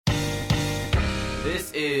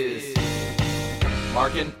This is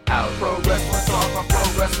Markin Out. Pro Wrestling Talk by Pro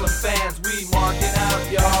Wrestling fans. We marking out,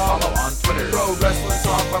 y'all. Follow on Twitter. Pro Wrestling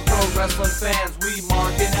Talk by Pro Wrestling fans. We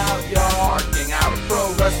marking out, y'all. Marking Out.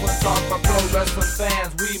 Pro Wrestling Talk by Pro Wrestling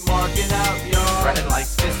fans. We marking out, y'all. Running like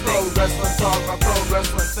fisting. Pro Wrestling Talk by Pro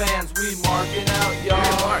Wrestling fans. We marking out, y'all.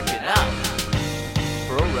 We're marking out.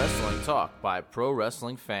 Pro Wrestling Talk by Pro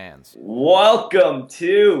Wrestling fans. Welcome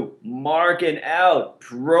to Markin Out,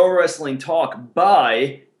 Pro Wrestling Talk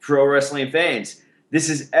by Pro Wrestling fans. This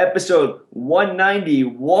is episode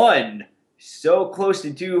 191. So close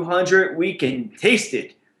to 200, we can taste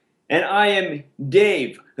it. And I am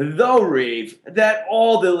Dave, the Rave, that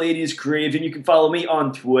all the ladies crave. And you can follow me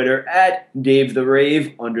on Twitter at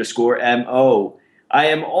DaveTheRave_MO. I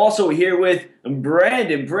am also here with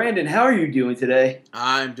Brandon. Brandon, how are you doing today?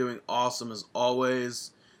 I'm doing awesome as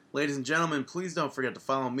always. Ladies and gentlemen, please don't forget to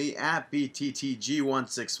follow me at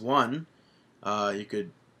BTTG161. You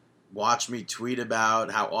could watch me tweet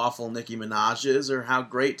about how awful Nicki Minaj is or how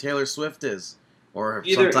great Taylor Swift is. Or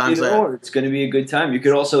Either or. It's going to be a good time. You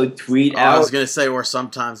could also tweet out. I was going to say, or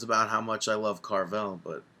sometimes about how much I love Carvel,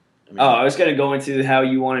 but... I was going to go into how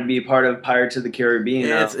you want to be a part of Pirates of the Caribbean.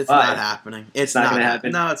 It's not happening. It's not going to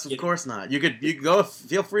happen. No, it's of course not. You could go.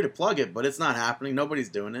 Feel free to plug it, but it's not happening. Nobody's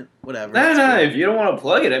doing it. Whatever. No. If you don't want to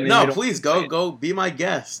plug it, please go. Be my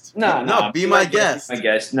guest. No. Be my guest. My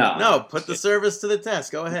guest. No. Put the service to the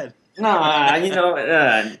test. Go ahead. No,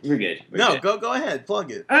 we're good. Go ahead.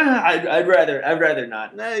 Plug it. I'd rather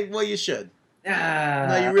not. Well, you should.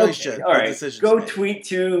 No, you really should. All right. Go tweet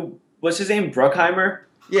to what's his name, Bruckheimer.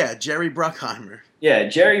 Yeah, Jerry Bruckheimer. Yeah,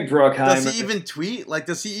 Jerry Bruckheimer. Does he even tweet?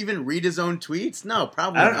 Does he even read his own tweets? No,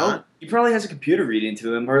 probably not. I don't know. He probably has a computer reading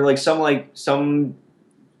to him, or some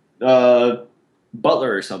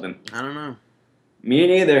butler or something. I don't know. Me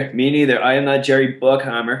neither. I am not Jerry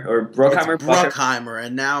Bruckheimer or Bruckheimer. It's Bruckheimer,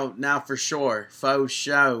 and now for sure, faux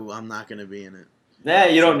show, I'm not going to be in it. Nah,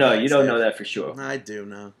 you don't know. You don't know that for sure. I do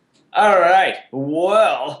know. All right.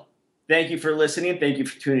 Well, thank you for listening. Thank you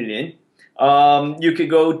for tuning in. You could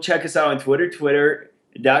go check us out on Twitter,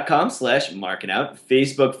 twitter.com/markinout,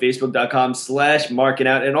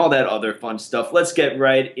 facebook.com/markinout, and all that other fun stuff. Let's get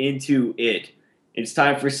right into it. It's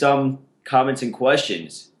time for some comments and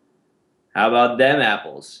questions. How about them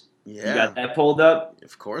apples? Yeah. You got that pulled up?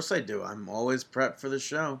 Of course I do. I'm always prepped for the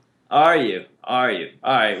show. Are you? All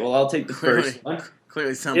right, well, I'll take the first one.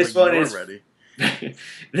 Clearly sounds like you're ready.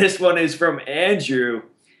 This one is from Andrew.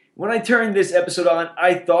 When I turned this episode on,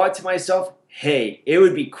 I thought to myself, hey, it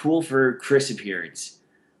would be cool for a Chris appearance.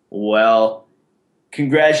 Well,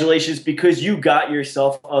 congratulations, because you got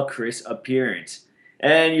yourself a Chris appearance.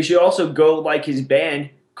 And you should also go like his band,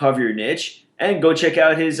 Cover Your Niche, and go check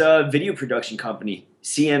out his video production company,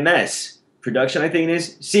 CMS. Production, I think it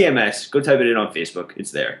is. CMS. Go type it in on Facebook.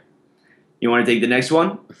 It's there. You want to take the next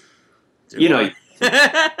one?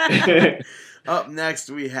 Up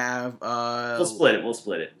next, we have... We'll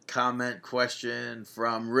split it. Comment question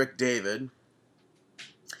from Rick David.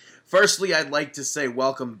 Firstly, I'd like to say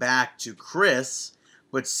welcome back to Chris,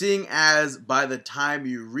 but seeing as by the time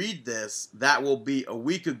you read this, that will be a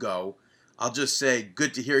week ago, I'll just say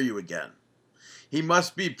good to hear you again. He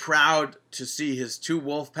must be proud to see his two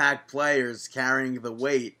Wolfpack players carrying the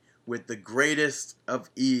weight with the greatest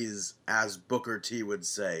of ease, as Booker T would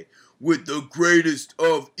say. With the greatest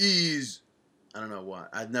of ease. I don't know why.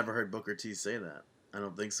 I've never heard Booker T say that. I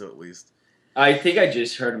don't think so, at least. I think I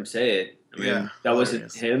just heard him say it. Yeah, that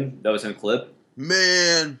wasn't him. That was in a clip.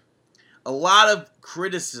 Man, a lot of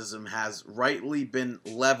criticism has rightly been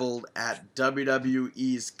leveled at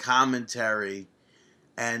WWE's commentary,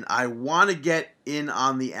 and I want to get in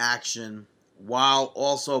on the action while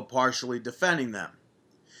also partially defending them.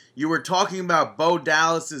 You were talking about Bo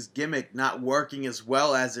Dallas's gimmick not working as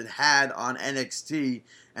well as it had on NXT,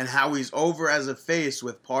 and how he's over as a face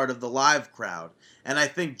with part of the live crowd. And I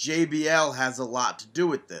think JBL has a lot to do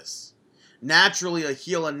with this. Naturally, a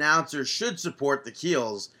heel announcer should support the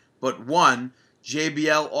heels, but one,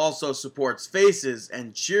 JBL also supports faces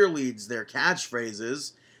and cheerleads their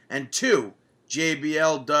catchphrases, and two,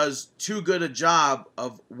 JBL does too good a job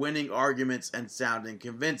of winning arguments and sounding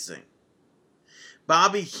convincing.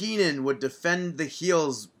 Bobby Heenan would defend the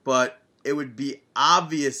heels, but it would be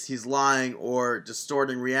obvious he's lying or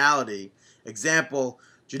distorting reality. Example,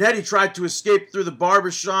 Jannetty tried to escape through the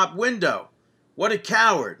barbershop window. What a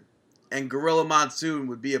coward. And Gorilla Monsoon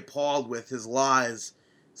would be appalled with his lies,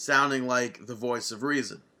 sounding like the voice of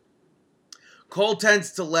reason. Cole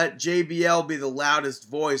tends to let JBL be the loudest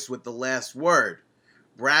voice with the last word.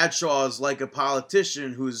 Bradshaw is like a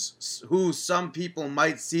politician who some people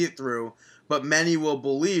might see it through, but many will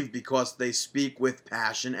believe because they speak with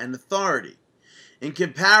passion and authority. In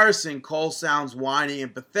comparison, Cole sounds whiny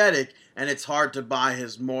and pathetic, and it's hard to buy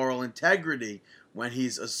his moral integrity when he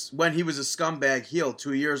was a scumbag heel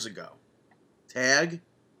 2 years ago. Tag?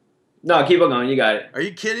 No, keep on going. You got it. Are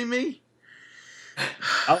you kidding me?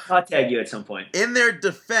 I'll hot tag you at some point. In their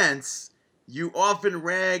defense, you often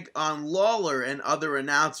rag on Lawler and other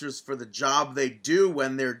announcers for the job they do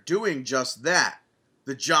when they're doing just that.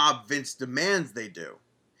 The job Vince demands they do.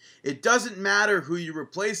 It doesn't matter who you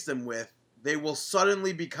replace them with, they will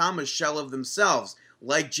suddenly become a shell of themselves,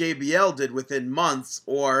 like JBL did within months,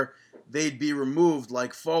 or they'd be removed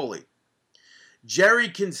like Foley. Jerry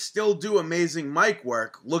can still do amazing mic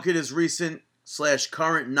work. Look at his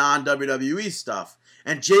recent/current non-WWE stuff.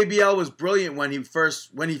 And JBL was brilliant when he first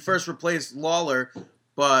replaced Lawler,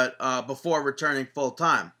 but before returning full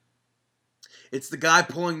time. It's the guy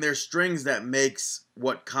pulling their strings that makes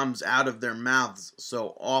what comes out of their mouths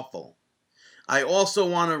so awful. I also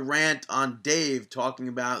want to rant on Dave talking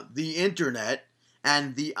about the internet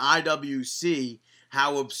and the IWC,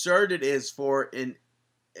 how absurd it is for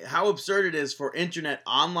internet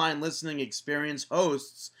online listening experience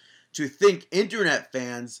hosts to think internet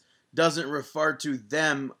fans doesn't refer to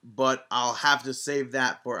them, but I'll have to save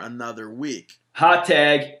that for another week. Hot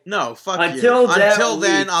tag. No, fuck Until you. that Until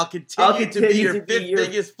then, week, I'll continue to be your fifth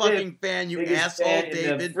biggest fucking fan, you asshole,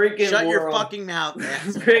 David. Shut your fucking mouth,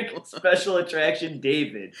 asshole. Special attraction,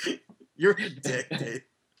 David. You're a dick, Dave.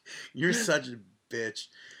 You're such a bitch.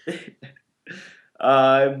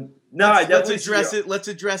 Let's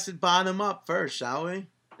address it bottom up first, shall we?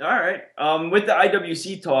 All right. With the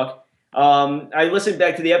IWC talk, I listened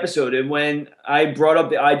back to the episode, and when I brought up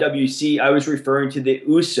the IWC, I was referring to the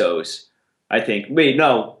Usos, I think. Wait,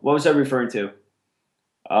 no. What was I referring to?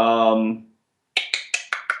 Oh,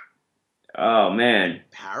 man.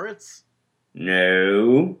 Parrots?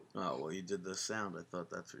 No. Oh, well, you did the sound. I thought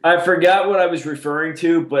that's what I forgot what I was referring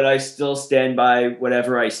to, but I still stand by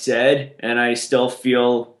whatever I said, and I still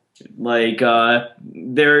feel like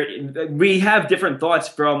we have different thoughts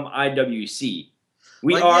from IWC.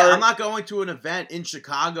 I'm not going to an event in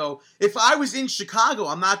Chicago. If I was in Chicago,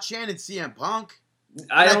 I'm not chanting CM Punk.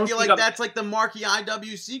 I feel like that's like the marquee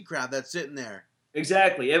IWC crowd that's sitting there.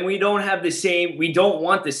 Exactly, and we don't have the same. We don't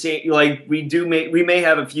want the same. Like we may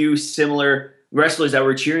have a few similar wrestlers that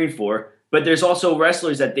we're cheering for, but there's also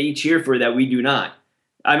wrestlers that they cheer for that we do not.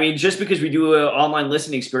 I mean, just because we do an online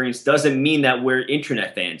listening experience doesn't mean that we're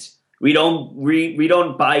internet fans. We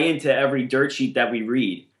don't buy into every dirt sheet that we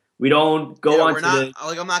read. We don't go on to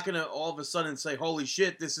I'm not gonna all of a sudden say, "Holy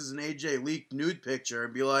shit, this is an AJ leaked nude picture,"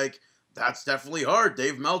 and be like, "That's definitely hard."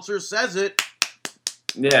 Dave Meltzer says it.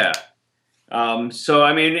 Yeah. So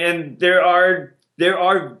I mean, and there are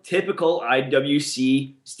typical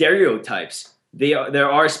IWC stereotypes.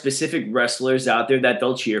 There are specific wrestlers out there that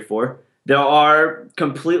they'll cheer for. There are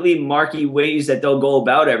completely marky ways that they'll go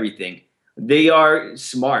about everything. They are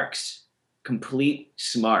smarks, complete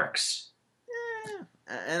smarks. Yeah,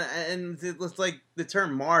 and it's like the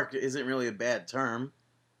term "mark" isn't really a bad term.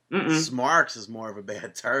 Mm-mm. Smarks is more of a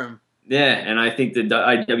bad term. Yeah, and I think the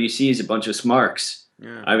IWC is a bunch of smarks.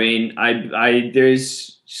 Yeah. I mean, I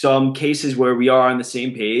there's some cases where we are on the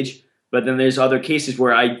same page, but then there's other cases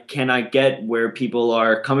where I cannot get where people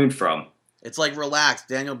are coming from. It's like relax.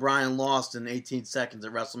 Daniel Bryan lost in 18 seconds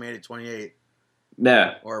at WrestleMania 28.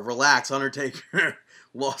 Yeah. Or relax. Undertaker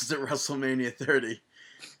lost at WrestleMania 30.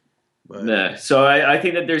 But, yeah. So I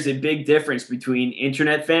think that there's a big difference between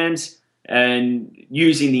internet fans and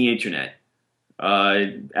using the internet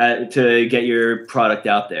to get your product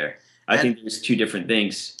out there. I think there's two different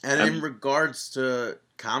things. And in regards to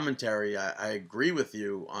commentary, I agree with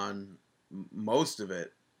you on most of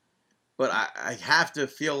it. But I have to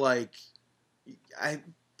feel like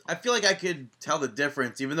I feel like I could tell the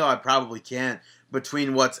difference, even though I probably can't,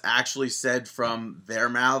 between what's actually said from their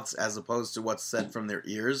mouths as opposed to what's said from their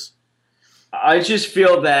ears. I just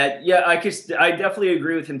feel that, yeah, I definitely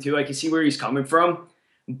agree with him too. I can see where he's coming from.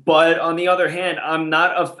 But on the other hand,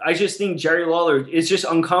 I just think Jerry Lawler is just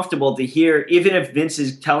uncomfortable to hear, even if Vince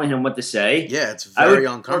is telling him what to say. Yeah, it's very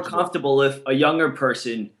uncomfortable. I would be more comfortable if a younger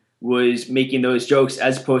person was making those jokes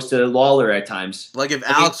as opposed to Lawler at times. Like if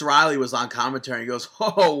Alex Riley was on commentary and goes,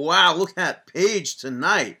 "Oh, wow, look at Paige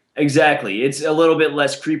tonight." Exactly. It's a little bit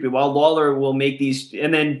less creepy. While Lawler will make these,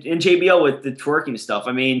 and then in JBL with the twerking stuff,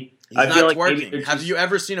 I mean, I feel like twerking. Have you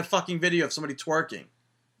ever seen a fucking video of somebody twerking?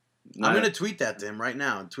 I'm going to tweet that to him right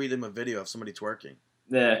now and tweet him a video of somebody twerking.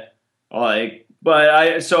 Yeah.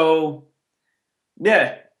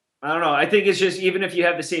 Yeah. I don't know. I think it's just, even if you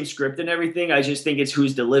have the same script and everything, I just think it's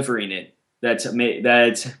who's delivering it. that's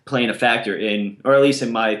playing a factor in, or at least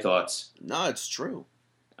in my thoughts. No, it's true.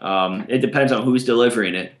 It depends on who's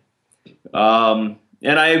delivering it.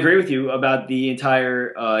 And I agree with you about the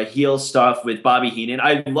entire heel stuff with Bobby Heenan.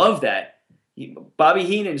 I love that. Bobby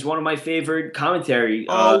Heenan is one of my favorite commentary.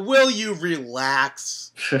 Will you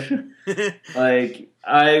relax? Like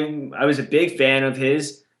I was a big fan of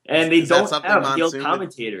his, and they don't have heel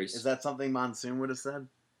commentators. Is that something Monsoon would have said?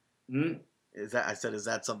 Hmm? Is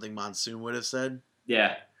that something Monsoon would have said?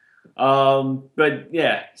 Yeah. But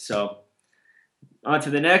yeah. So on to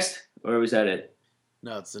the next, or was that it?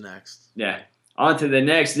 No, it's the next. Yeah. On to the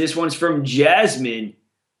next. This one's from Jasmine.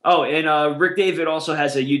 Oh, and Rick David also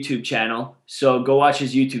has a YouTube channel, so go watch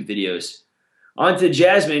his YouTube videos. On to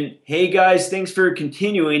Jasmine. Hey guys, thanks for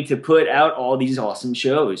continuing to put out all these awesome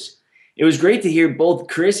shows. It was great to hear both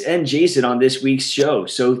Chris and Jason on this week's show,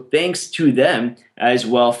 so thanks to them as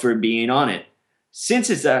well for being on it. Since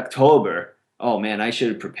it's October, oh man, I should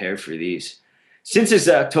have prepared for these. Since it's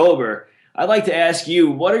October, I'd like to ask you,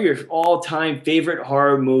 what your all-time favorite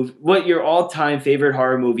horror movie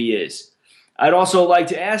is. I'd also like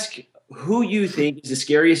to ask who you think is the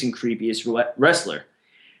scariest and creepiest wrestler.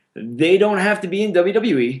 They don't have to be in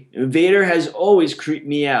WWE. Vader has always creeped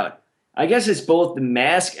me out. I guess it's both the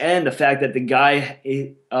mask and the fact that a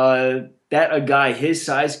guy his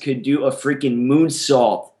size could do a freaking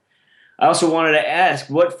moonsault. I also wanted to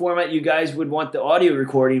ask what format you guys would want the audio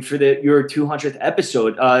recording for your 200th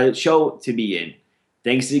episode show to be in.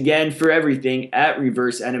 Thanks again for everything at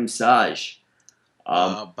Reverse and Massage.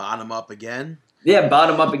 Bottom up again? Yeah,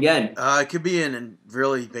 bottom up again. It could be in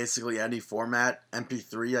really basically any format.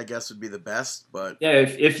 MP3, I guess, would be the best. But yeah,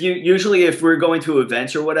 if we're going to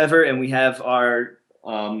events or whatever, and we have our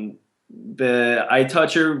the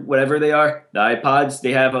iTouch or whatever they are, the iPods,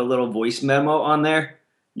 they have a little voice memo on there.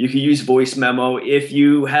 You can use voice memo if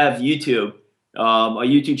you have YouTube, a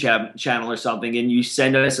YouTube channel or something, and you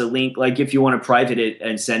send us a link. Like if you want to private it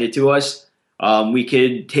and send it to us, we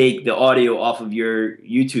could take the audio off of your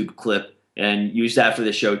YouTube clip and use that for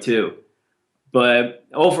the show too. But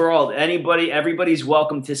overall, everybody's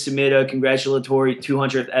welcome to submit a congratulatory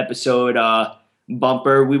 200th episode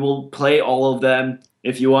bumper. We will play all of them.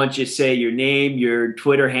 If you want, just say your name, your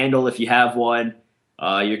Twitter handle if you have one,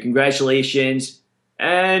 your congratulations.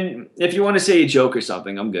 And if you want to say a joke or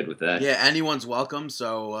something, I'm good with that. Yeah, anyone's welcome.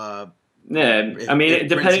 So yeah, I mean,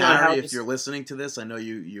 depending on how if you're listening to this, I know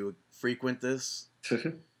you frequent this.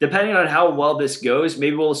 Depending on how well this goes,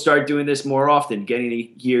 maybe we'll start doing this more often, getting to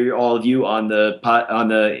hear all of you on the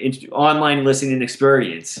online listening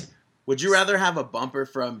experience. Would you rather have a bumper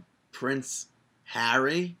from Prince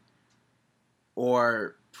Harry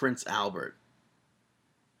or Prince Albert?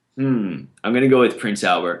 I'm gonna go with Prince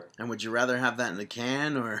Albert. And would you rather have that in a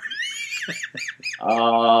can or?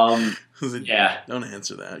 Yeah. Don't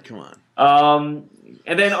answer that. Come on.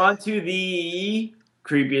 And then on to the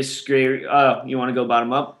creepiest scary. You want to go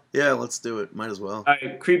bottom up? Yeah, let's do it. Might as well. All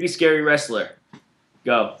right, creepy scary wrestler.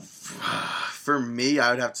 Go. For me,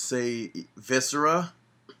 I would have to say Viscera,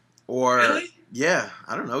 or really? Yeah,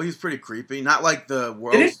 I don't know. He's pretty creepy. Not like the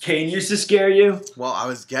world. Didn't Kane used to scare you? Well, I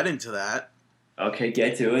was getting to that. Okay,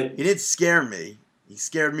 get to it. He didn't scare me. He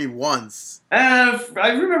scared me once. I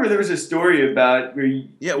remember there was a story about where you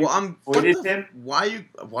avoided him. Why you?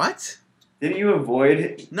 What? Didn't you avoid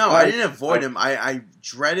it? No, I didn't avoid him. I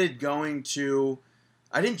dreaded going to.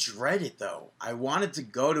 I didn't dread it though. I wanted to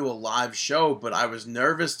go to a live show, but I was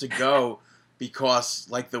nervous to go because,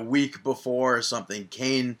 like the week before or something,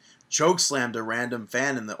 Kane chokeslammed a random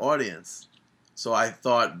fan in the audience. So I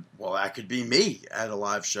thought, well, that could be me at a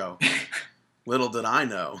live show. Little did I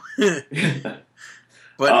know.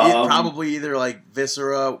 But probably either like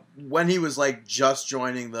Viscera when he was like just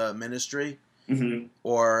joining the Ministry,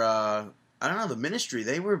 or I don't know, the Ministry.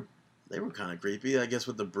 They were kind of creepy, I guess,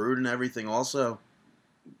 with the Brood and everything. Also,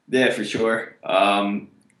 yeah, for sure.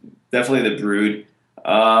 Definitely the Brood.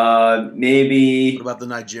 Maybe. What about the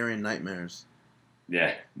Nigerian Nightmares?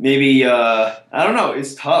 Yeah, maybe. I don't know.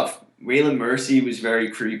 It's tough. Waylon Mercy was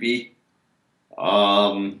very creepy.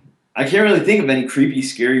 I can't really think of any creepy,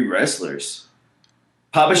 scary wrestlers.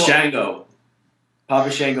 Shango.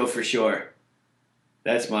 Papa Shango for sure.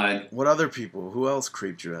 That's mine. What other people? Who else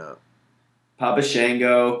creeped you out? Papa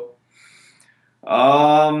Shango.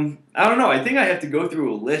 I don't know. I think I have to go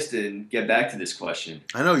through a list and get back to this question.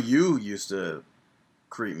 I know you used to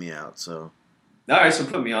creep me out, so. All right, so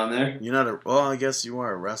put me on there. You're not a. Well, I guess you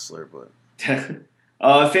are a wrestler, but.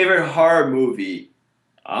 Favorite horror movie.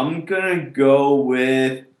 I'm gonna go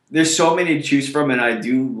with. There's so many to choose from, and I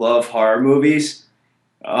do love horror movies.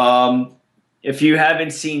 If you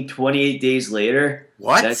haven't seen 28 Days Later,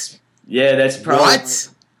 what? Yeah, that's probably What?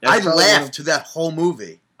 I probably laughed to that whole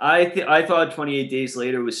movie. I thought 28 Days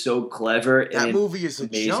Later was so clever That and movie is a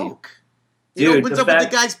amazing. joke. It Dude, opens up with the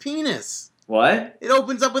guy's penis. What? It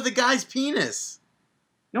opens up with the guy's penis.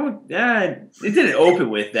 No, it didn't open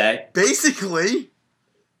with that. Basically.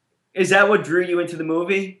 Is that what drew you into the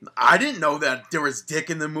movie? I didn't know that there was dick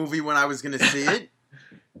in the movie when I was going to see it.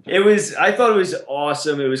 I thought it was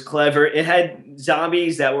awesome. It was clever. It had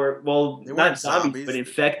zombies that were, well, They not weren't zombies, but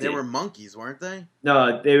infected. They were monkeys, weren't they?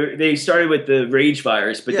 No, they started with the rage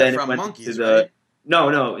virus, but then it from went monkeys, to the right?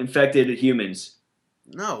 no, infected humans.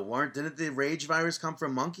 No, didn't the rage virus come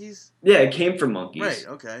from monkeys? Yeah, it came from monkeys. Right,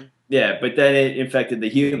 okay. Yeah, but then it infected the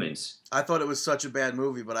humans. I thought it was such a bad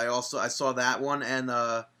movie, but I saw that one and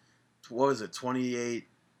what was it, 28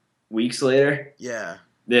 Weeks later? Yeah.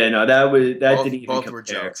 Yeah, no, that didn't even both compare. were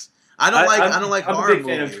jokes. I don't like I'm horror a big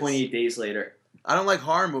fan movies. of 28 Days Later. I don't like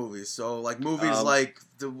horror movies, so like movies like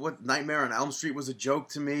Nightmare on Elm Street was a joke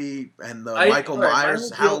to me, and the Michael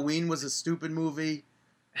Myers Halloween was a stupid movie.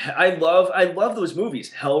 I love those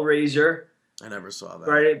movies. Hellraiser. I never saw that.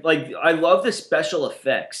 Right, like I love the special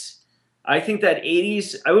effects. I think that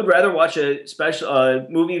 80s. I would rather watch a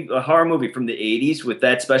horror movie from the 80s with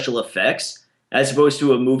that special effects, as opposed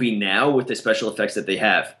to a movie now with the special effects that they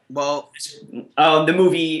have. Well, the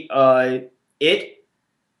movie It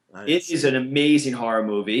I It didn't see is an amazing horror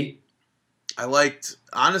movie. I liked,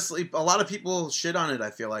 honestly, a lot of people shit on it,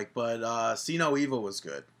 I feel like, but See No Evil was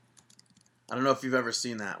good. I don't know if you've ever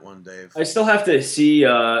seen that one, Dave. I still have to see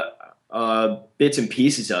bits and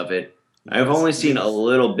pieces of it. I've only seen a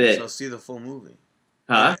little bit. So see the full movie.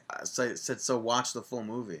 Huh? I said so watch the full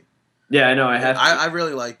movie. Yeah, I know. I have. I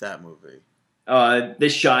really like that movie. The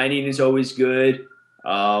Shining is always good.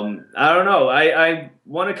 I don't know. I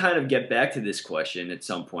want to kind of get back to this question at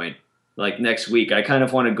some point, like next week. I kind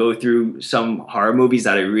of want to go through some horror movies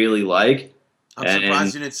that I really like. I'm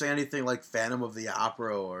surprised you didn't say anything like Phantom of the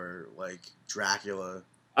Opera or like Dracula.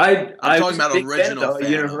 I'm talking about original fan,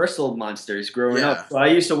 Universal monsters growing Yeah. up.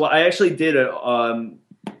 So I actually did a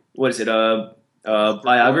what is it, a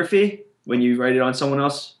biography when you write it on someone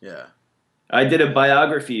else. Yeah. I did a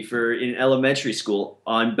biography in elementary school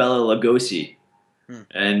on Bela Lugosi,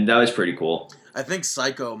 and that was pretty cool. I think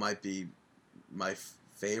Psycho might be my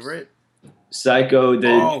favorite. Psycho, you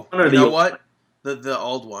know what? The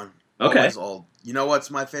old one. Okay. Always old. You know what's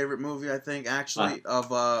my favorite movie, I think, actually, of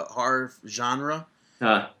horror genre?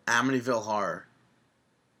 Amityville Horror.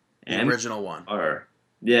 The original one. Horror.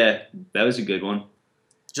 Yeah, that was a good one.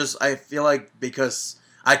 Just, I feel like because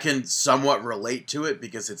I can somewhat relate to it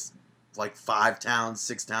because it's like 5 towns,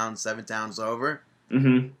 6 towns, 7 towns over.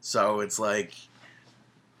 Mm-hmm. So it's like...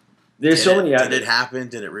 There's so many... Did it happen?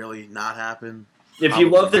 Did it really not happen? If you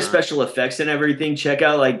love the special effects and everything, check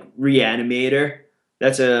out like Reanimator.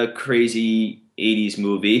 That's a crazy 80s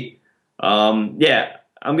movie. Yeah,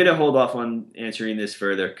 I'm going to hold off on answering this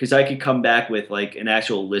further because I could come back with like an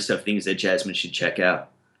actual list of things that Jasmine should check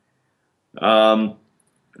out.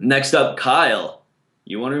 Next up, Kyle.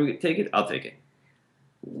 You want to take it? I'll take it.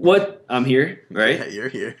 What? I'm here, right? Yeah, you're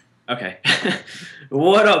here. Okay.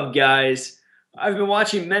 What up, guys? I've been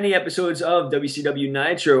watching many episodes of WCW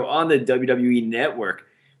Nitro on the WWE Network,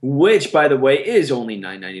 which, by the way, is only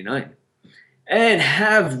 $9.99, and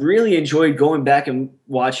have really enjoyed going back and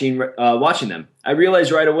watching them. I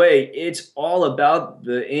realized right away it's all about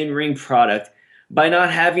the in-ring product by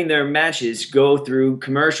not having their matches go through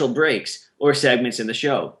commercial breaks or segments in the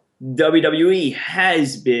show. WWE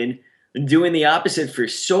has been doing the opposite for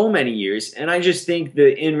so many years, and I just think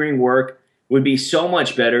the in-ring work would be so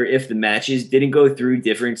much better if the matches didn't go through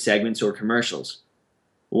different segments or commercials.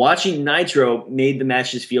 Watching Nitro made the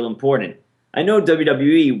matches feel important. I know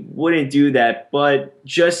WWE wouldn't do that, but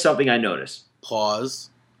just something I noticed. Pause.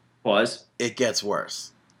 It gets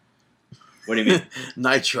worse. What do you mean?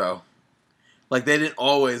 Nitro. Like, they didn't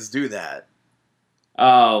always do that.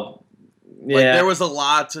 Oh, yeah. Like, there was a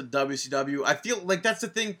lot to WCW. I feel like that's the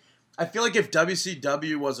thing. I feel like if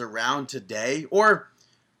WCW was around today, or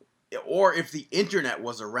if the internet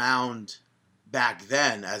was around back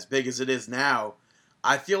then, as big as it is now,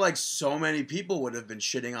 I feel like so many people would have been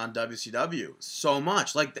shitting on WCW so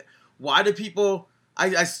much. Like, why do people... I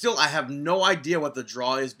have no idea what the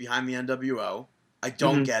draw is behind the NWO. I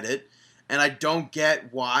don't get it. And I don't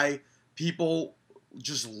get why people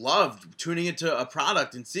just loved tuning into a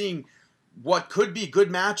product and seeing what could be good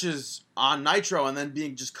matches on Nitro and then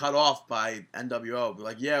being just cut off by NWO. Be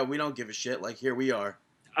like, yeah, we don't give a shit. Like, here we are.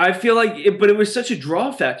 I feel like... but it was such a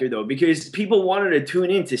draw factor, though, because people wanted to tune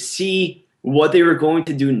in to see what they were going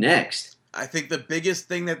to do next. I think the biggest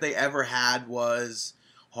thing that they ever had was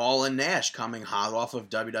Hall and Nash coming hot off of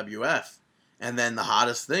WWF. And then the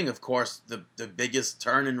hottest thing, of course, the biggest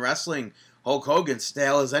turn in wrestling, Hulk Hogan,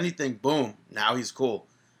 stale as anything, boom, now he's cool.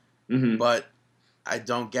 Mm-hmm. But I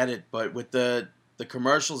don't get it. But with the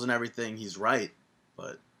commercials and everything, he's right.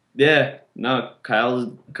 But Yeah, no,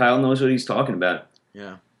 Kyle knows what he's talking about.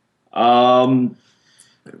 yeah.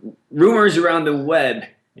 Rumors around the web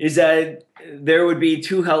is that there would be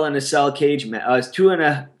two Hell in a Cell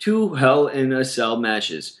two Hell in a Cell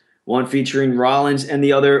matches, one featuring Rollins and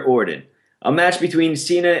the other Orton. A match between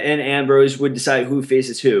Cena and Ambrose would decide who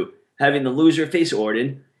faces who, having the loser face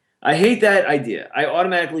Orton. I hate that idea. I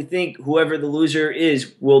automatically think whoever the loser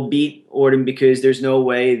is will beat Orton because there's no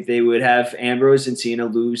way they would have Ambrose and Cena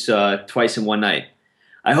lose twice in one night.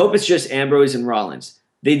 I hope it's just Ambrose and Rollins.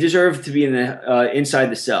 They deserve to be in the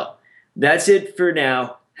inside the cell. That's it for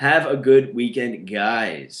now. Have a good weekend,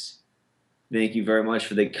 guys. Thank you very much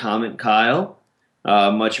for the comment, Kyle.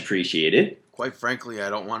 Much appreciated. Quite frankly,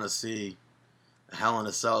 I don't want to see Hell in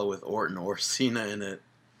a Cell with Orton or Cena in it.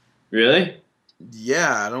 Really?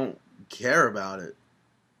 Yeah, I don't care about it.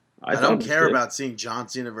 I don't care about seeing John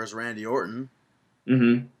Cena versus Randy Orton.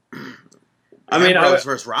 Mm-hmm. Ambrose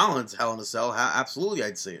versus Rollins, Hell in a Cell, absolutely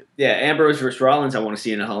I'd see it. Yeah, Ambrose versus Rollins, I want to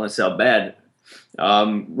see in a Hell in a Cell bad.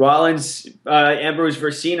 Ambrose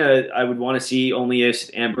versus Cena, I would want to see only if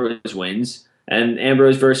Ambrose wins. And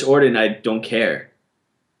Ambrose versus Orton, I don't care.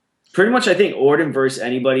 Pretty much, I think Orton versus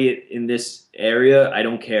anybody in this area, I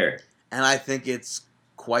don't care. And I think it's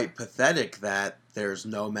quite pathetic that there's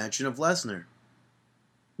no mention of Lesnar.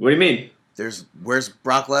 What do you mean? Where's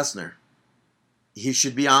Brock Lesnar? He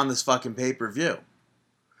should be on this fucking pay-per-view.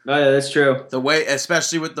 Oh, yeah, that's true.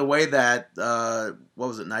 Especially with the way that what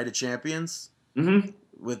was it, Night of Champions? Mm-hmm.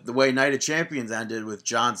 With the way Night of Champions ended with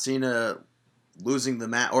John Cena losing the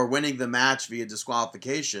match or winning the match via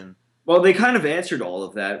disqualification. Well, they kind of answered all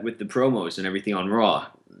of that with the promos and everything on Raw.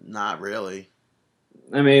 Not really.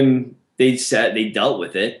 I mean, they dealt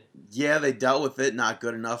with it. Yeah, they dealt with it. Not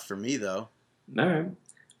good enough for me, though. All right.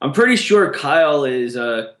 I'm pretty sure Kyle is.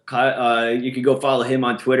 You can go follow him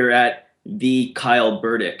on Twitter at the Kyle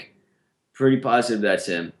Burdick. Pretty positive that's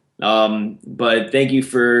him. But thank you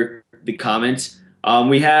for the comments.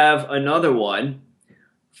 We have another one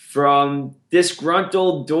from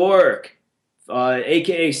Disgruntled Dork,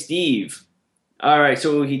 aka Steve. All right,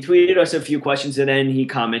 so he tweeted us a few questions and then he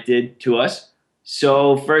commented to us.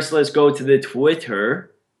 So first, let's go to the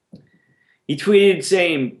Twitter. He tweeted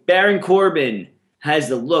saying, Baron Corbin has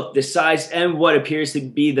the look, the size, and what appears to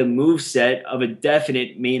be the moveset of a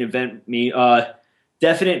definite main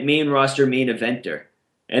roster main eventer.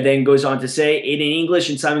 And then goes on to say, Aiden English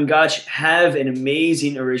and Simon Gotch have an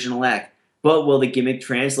amazing original act, but will the gimmick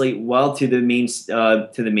translate well to the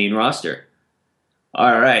main roster?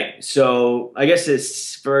 All right, so I guess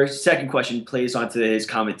this second question plays onto his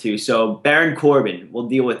comment too. So Baron Corbin, we'll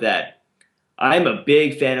deal with that. I'm a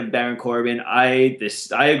big fan of Baron Corbin. I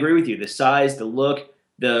agree with you. The size, the look,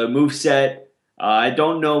 the moveset. I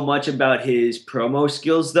don't know much about his promo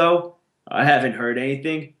skills, though. I haven't heard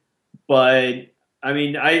anything. But, I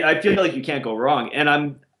mean, I feel like you can't go wrong.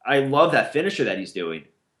 And I love that finisher that he's doing.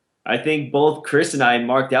 I think both Chris and I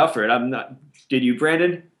marked out for it. Did you,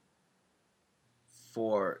 Brandon?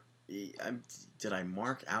 Did I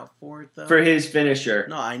mark out for it, though? For his finisher.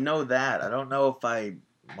 No, I know that. I don't know if I...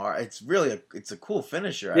 It's a cool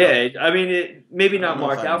finisher. I mean, maybe not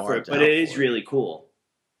marked out for it, but it is really cool.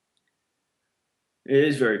 It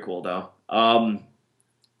is very cool, though. And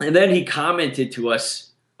then he commented to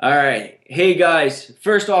us, all right, hey guys,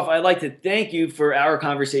 first off, I'd like to thank you for our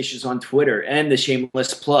conversations on Twitter and the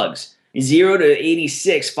shameless plugs. 0 to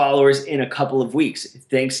 86 followers in a couple of weeks,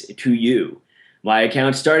 thanks to you. My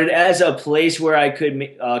account started as a place where I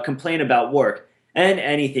could complain about work and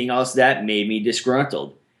anything else that made me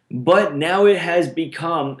disgruntled. But now it has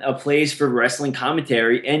become a place for wrestling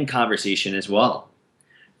commentary and conversation as well.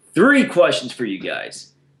 3 questions for you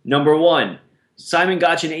guys. Number 1, Simon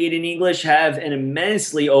Gotch and Aiden English have an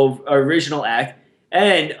immensely original act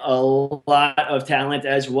and a lot of talent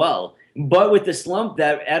as well. But with the slump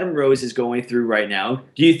that Adam Rose is going through right now,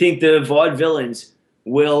 do you think the Vaudevillains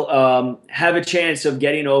will have a chance of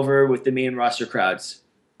getting over with the main roster crowds?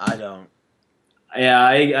 I don't. Yeah,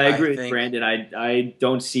 I agree with Brandon. I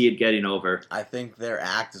don't see it getting over. I think their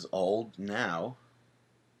act is old now.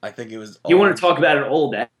 I think it was old. You want to talk about an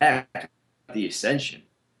old act, the Ascension.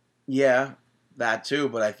 Yeah, that too,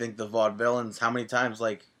 but I think the Vaudevillains, how many times,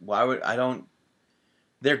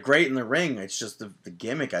 they're great in the ring. It's just the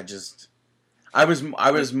gimmick. I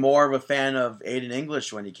was more of a fan of Aiden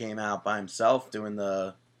English when he came out by himself doing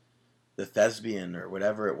the thespian or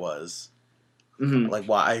whatever it was. Mm-hmm. Like,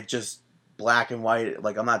 why? I just black and white.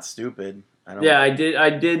 Like, I'm not stupid. I don't. Yeah, I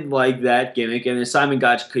did like that gimmick, and then Simon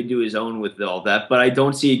Gotch could do his own with all that, but I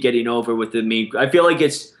don't see it getting over with the main. I feel like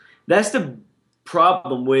that's the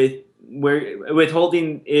problem with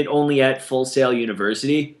holding it only at Full Sail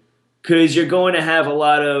University, because you're going to have a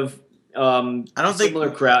lot of I don't similar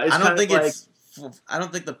think. crowd. It's I don't kind of think like, it's. I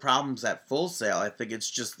don't think the problem's at Full Sail. I think it's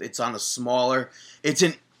just it's on a smaller. It's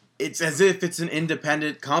as if it's an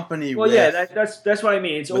independent company. well, with, yeah, that's what I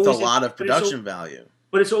mean. It's with a always lot of but it's production value.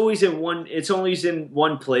 but it's always in one. It's always in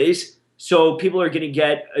one place, so people are going to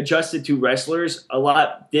get adjusted to wrestlers a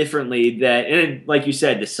lot differently. And like you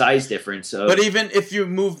said, the size difference. But even if you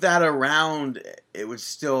move that around, it would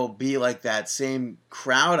still be like that same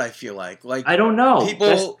crowd. I feel like I don't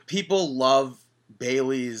know. people love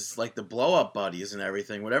Bailey's, like the blow up buddies and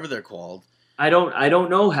everything, whatever they're called. I don't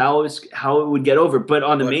know how it would get over, but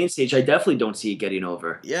on the main stage, I definitely don't see it getting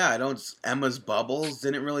over. Yeah, I don't. Emma's Bubbles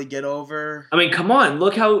didn't really get over. I mean, come on,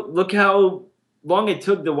 look how long it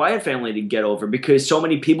took the Wyatt family to get over, because so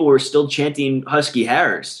many people were still chanting Husky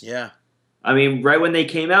Harris. Yeah. I mean, right when they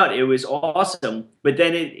came out, it was awesome, but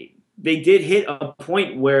then they did hit a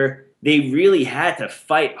point where they really had to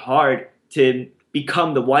fight hard to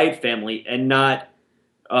become the Wyatt family and not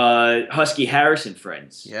Husky Harris and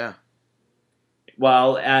friends. Yeah.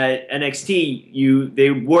 While at NXT,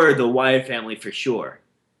 they were the Wyatt family for sure.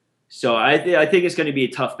 So I think it's going to be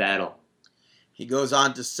a tough battle. He goes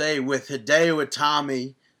on to say, with Hideo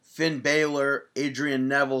Itami, Finn Balor, Adrian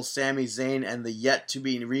Neville, Sami Zayn, and the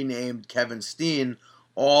yet-to-be-renamed Kevin Steen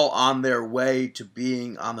all on their way to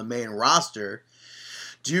being on the main roster,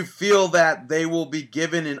 do you feel that they will be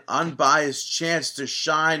given an unbiased chance to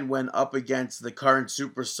shine when up against the current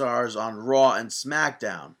superstars on Raw and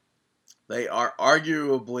SmackDown? They are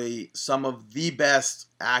arguably some of the best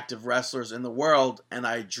active wrestlers in the world, and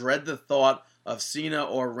I dread the thought of Cena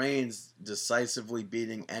or Reigns decisively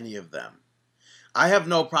beating any of them. I have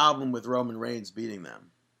no problem with Roman Reigns beating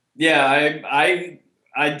them. Yeah,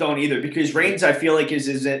 I don't either, because Reigns, I feel like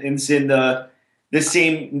is in the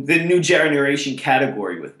new generation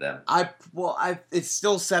category with them. It's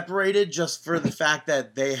still separated just for the fact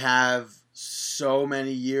that they have so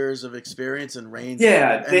many years of experience, and Reigns.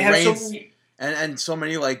 Yeah, they have Reigns, so many. And so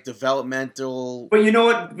many like developmental. But you know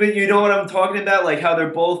what I'm talking about? Like how they're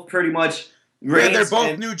both pretty much. Reigns, they're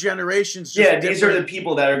both new generations. Yeah, these are the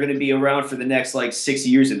people that are going to be around for the next like 6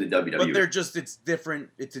 years in the WWE. But it's different.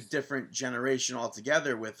 It's a different generation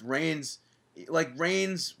altogether. With Reigns, like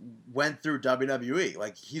Reigns went through WWE.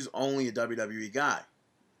 Like he's only a WWE guy.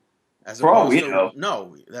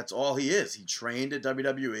 No, that's all he is. He trained at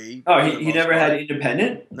WWE. Oh, he never had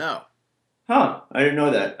independent? No. Huh, I didn't know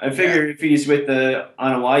that. I figured if he's with the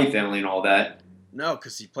Anoa'i family and all that. No,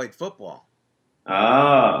 because he played football.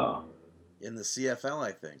 Oh. In the CFL,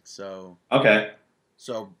 I think. So. Okay.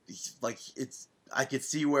 So, like, I could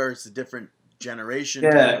see where it's a different generation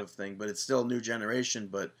type of thing, but it's still a new generation.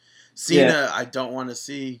 But Cena, I don't want to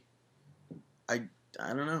see. I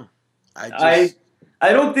don't know. I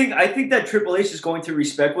think that Triple H is going to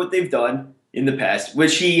respect what they've done in the past,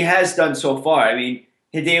 which he has done so far. I mean,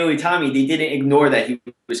 Hideo Itami, they didn't ignore that he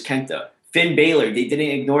was Kenta. Finn Balor, they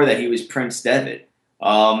didn't ignore that he was Prince Devitt.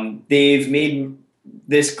 They've made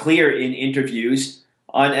this clear in interviews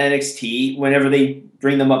on NXT whenever they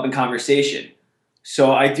bring them up in conversation.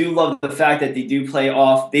 So I do love the fact that they do play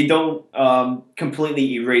off. They don't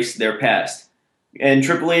completely erase their past. And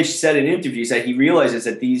Triple H said in interviews that he realizes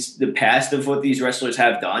that the past of what these wrestlers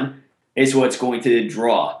have done is what's going to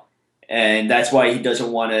draw. And that's why he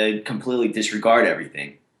doesn't want to completely disregard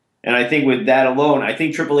everything. And I think with that alone, I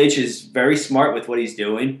think Triple H is very smart with what he's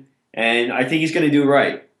doing. And I think he's going to do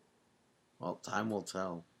right. Well, time will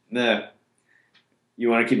tell. Yeah. You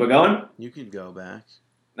want to keep it going? You can go back.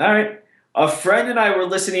 All right. A friend and I were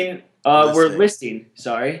listing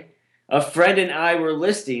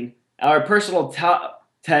our personal top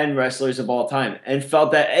 10 wrestlers of all time and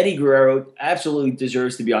felt that Eddie Guerrero absolutely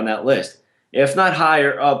deserves to be on that list, if not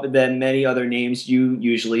higher up than many other names you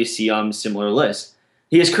usually see on similar lists.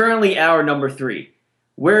 He is currently our number 3.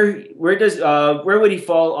 Where would he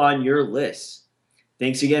fall on your list?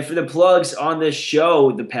 Thanks again for the plugs on this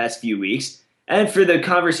show the past few weeks and for the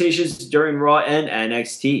conversations during Raw and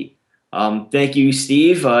NXT. Thank you,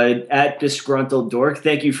 Steve, at Disgruntled Dork.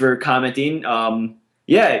 Thank you for commenting.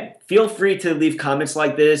 Feel free to leave comments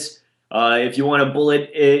like this. If you want to bullet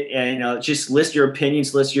it and just list your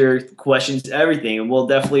opinions, list your questions, everything, and we'll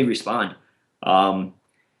definitely respond.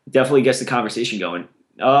 Definitely gets the conversation going.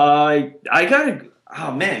 It's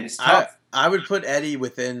tough. I would put Eddie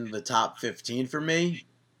within the top 15 for me.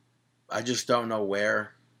 I just don't know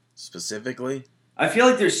where. specifically? I feel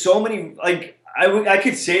like there's so many. Like I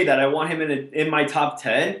could say that I want him in my top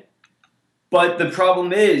 10, but the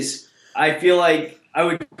problem is I feel like I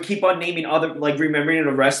would keep on naming other, like remembering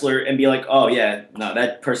a wrestler and be like, oh yeah, no,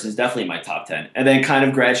 that person's definitely in my top 10, and then kind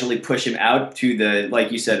of gradually push him out to the, like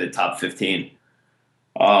you said, the top 15.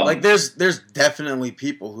 Like there's definitely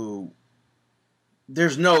people who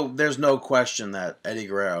there's no question that Eddie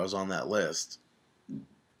Guerrero is on that list.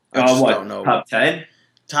 I just don't know. Top 10,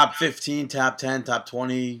 top 15, top 10, top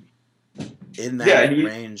 20 in that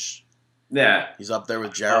range. Yeah, he's up there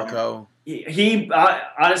with Jericho. He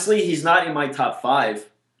honestly, he's not in my top 5.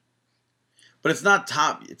 But it's not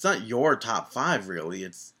your top 5 really.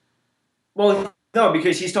 It's no,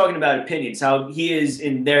 because he's talking about opinions. How he is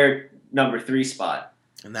in their number 3 spot.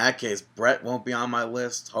 In that case, Bret won't be on my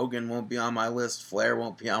list. Hogan won't be on my list. Flair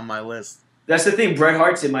won't be on my list. That's the thing. Bret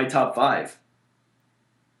Hart's in my top 5.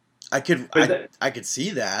 I could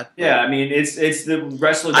see that. Yeah, I mean, it's the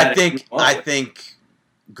wrestler that I think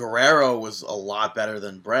Guerrero was a lot better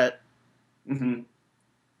than Bret. Mm-hmm.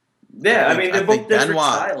 Yeah, I mean, they're both different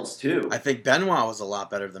styles too. I think Benoit was a lot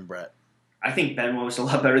better than Bret. I think Benoit was a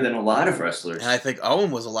lot better than a lot of wrestlers. And I think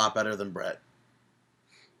Owen was a lot better than Bret.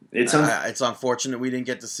 It's unfortunate we didn't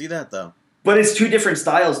get to see that though. But it's 2 different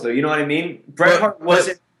styles though. You know what I mean? Bret Hart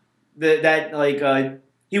wasn't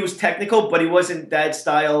he was technical, but he wasn't that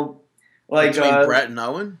style. Like between Bret and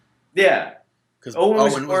Owen. Yeah, because Owen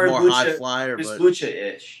was more lucha, high flyer, but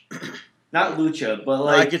lucha-ish. Not lucha, but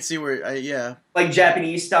like I could see where, yeah, like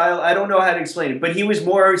Japanese style. I don't know how to explain it, but he was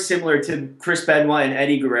more similar to Chris Benoit and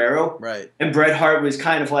Eddie Guerrero, right? And Bret Hart was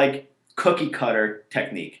kind of like cookie cutter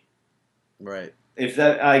technique, right? If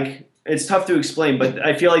that it's tough to explain, but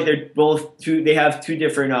I feel like they're both they have 2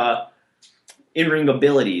 different in-ring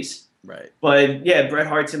abilities, right? But yeah, Bret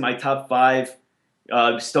Hart's in my top 5.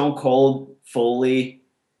 Stone Cold, Foley,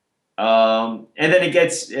 and then it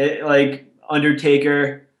gets like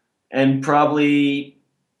Undertaker. And probably,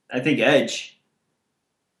 I think Edge.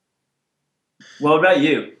 What about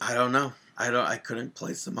you? I don't know. I couldn't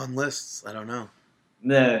place them on lists. I don't know.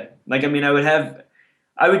 Nah. Like, I mean, I would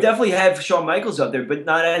definitely have Shawn Michaels up there, but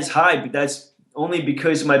not as high. But that's only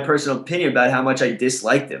because of my personal opinion about how much I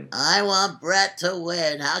disliked him. I want Bret to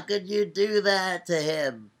win. How could you do that to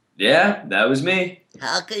him? Yeah, that was me.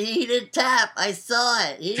 How could he didn't tap? I saw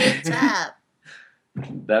it. He didn't tap.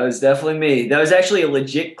 That was definitely me. That was actually a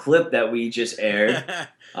legit clip that we just aired.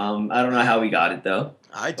 I don't know how we got it, though.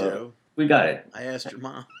 I do. We got it. I asked your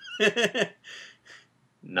mom.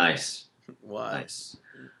 Nice. Why? Nice.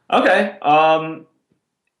 Okay. And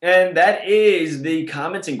that is the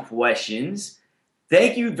comments and questions.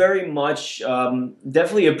 Thank you very much.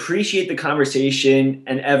 Definitely appreciate the conversation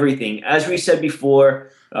and everything. As we said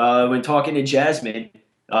before, when talking to Jasmine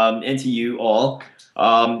and to you all,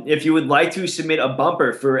 if you would like to submit a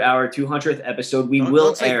bumper for our 200th episode, we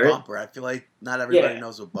will air it. Bumper. I feel like not everybody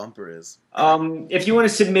knows what bumper is. If you want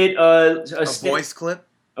to submit a voice clip,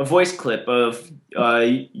 of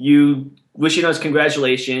you wishing us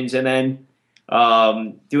congratulations, and then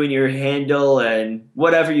doing your handle and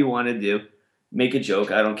whatever you want to do, make a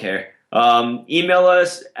joke. I don't care. Email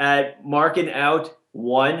us at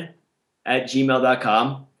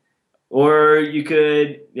markinout1@gmail.com. Or you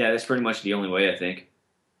could, that's pretty much the only way, I think.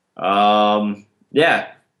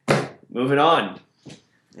 Moving on.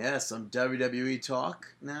 Yeah, some WWE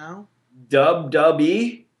talk now.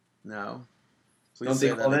 WWE? No. Please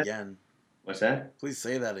say that again. What's that? Please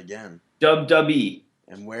say that again. WWE.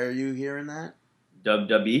 And where are you hearing that?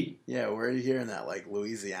 WWE? Yeah, where are you hearing that? Like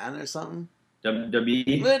Louisiana or something?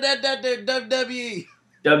 WWE? WWE.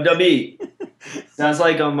 WWE. Sounds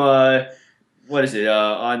like I'm, what is it,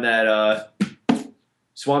 on that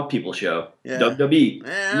Swamp People show. Yeah. WWE.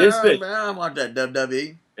 Yeah, Elizabeth. I want that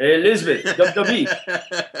WWE. Hey, Elizabeth. WWE.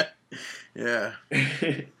 Yeah.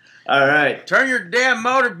 All right. Turn your damn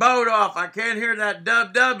motorboat off. I can't hear that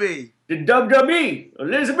WWE. The WWE.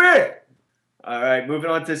 Elizabeth. All right,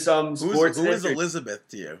 moving on to some sports. Who is Elizabeth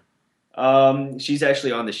to you? She's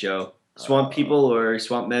actually on the show. Swamp People or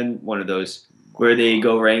Swamp Men, one of those, where they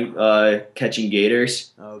go catching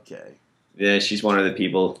gators. Okay. Yeah, she's one of the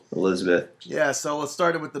people, Elizabeth. Yeah, so let's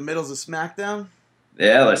start it with the middles of SmackDown.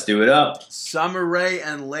 Yeah, let's do it up. Summer Rae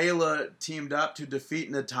and Layla teamed up to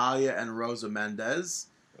defeat Natalya and Rosa Mendez.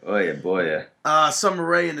 Oh, yeah, boy, yeah. Summer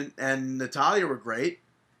Rae and Natalya were great.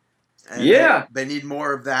 And yeah. They need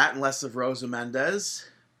more of that and less of Rosa Mendez.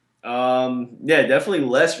 Yeah, definitely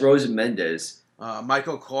less Rosa Mendez.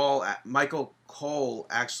 Michael Cole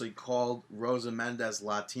actually called Rosa Mendez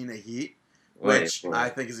Latina Heat, which I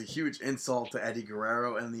think is a huge insult to Eddie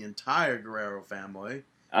Guerrero and the entire Guerrero family.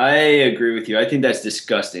 I agree with you. I think that's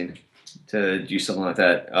disgusting to do something like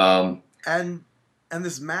that. And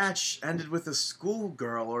this match ended with a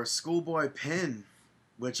schoolgirl or schoolboy pin,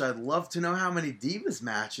 which I'd love to know how many Divas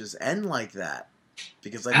matches end like that.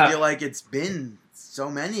 Because I feel like it's been so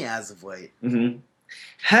many as of late. Mm-hmm.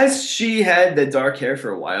 Has she had the dark hair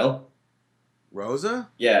for a while? Rosa?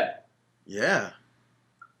 Yeah. Yeah.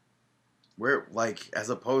 Where, like, as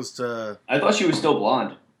opposed to... I thought she was still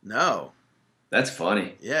blonde. No. That's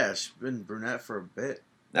funny. Yeah, she's been brunette for a bit.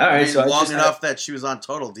 All right, so long enough that she was on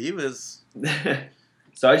Total Divas.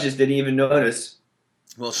 So I just didn't even notice.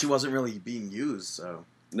 Well, she wasn't really being used, so...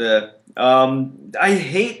 I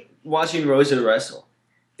hate watching Rosa wrestle.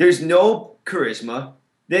 There's no charisma.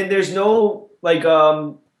 Then there's no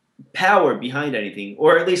power behind anything,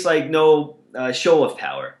 or at least like no show of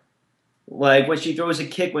power. Like when she throws a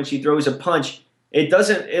kick, when she throws a punch, it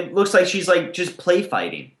doesn't. It looks like she's like just play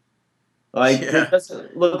fighting. Like it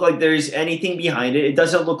doesn't look like there's anything behind it. It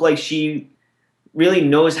doesn't look like she really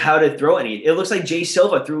knows how to throw any. It looks like Jay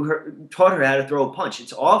Silva taught her how to throw a punch.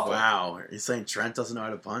 It's awful. Wow, are you saying Trent doesn't know how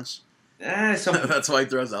to punch? Something. That's why he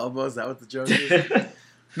throws elbows. Is that what the joke is?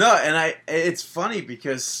 No, and it's funny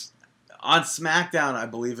because on SmackDown, I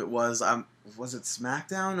believe it was. Was it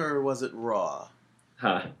SmackDown or was it Raw?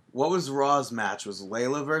 Huh. What was Raw's match? Was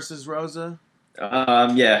Layla versus Rosa?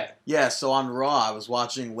 Yeah. Yeah, so on Raw, I was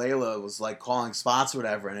watching Layla was like calling spots or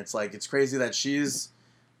whatever, and it's like it's crazy that she's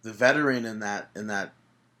the veteran in that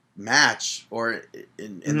match or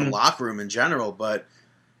in the locker room in general, but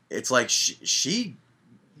it's like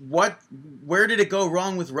where did it go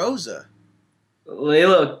wrong with Rosa?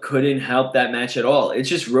 Layla couldn't help that match at all. It's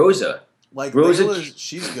just Rosa. Like Rosa,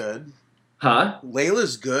 she's good. Huh?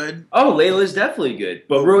 Layla's good. Oh, Layla's definitely good,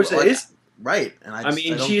 but Rosa is right. And I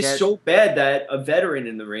mean, she's so bad that a veteran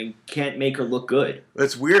in the ring can't make her look good.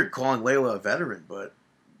 It's weird calling Layla a veteran, but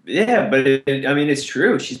yeah, but it's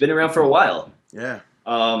true. She's been around for a while. Yeah.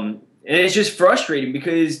 And it's just frustrating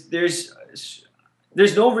because there's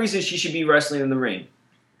no reason she should be wrestling in the ring.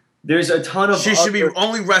 There's a ton of she should be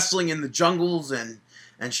only wrestling in the jungles and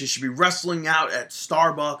she should be wrestling out at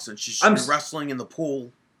Starbucks and she should be wrestling in the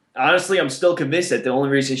pool. Honestly, I'm still convinced that the only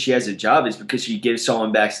reason she has a job is because she gives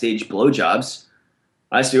someone backstage blowjobs.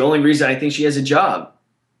 That's the only reason I think she has a job.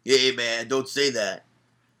 Yeah, man, don't say that.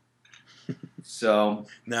 So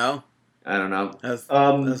no, I don't know.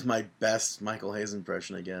 That's my best Michael Hayes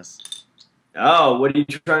impression, I guess. Oh, what are you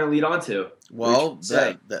trying to lead on to? Well,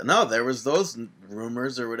 no, there was those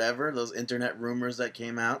rumors or whatever, those internet rumors that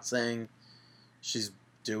came out saying she's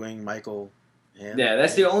doing Michael. Yeah,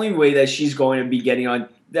 that's the only way that she's going to be getting on.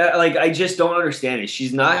 That I just don't understand it.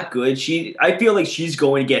 She's not good. I feel like she's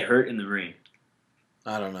going to get hurt in the ring.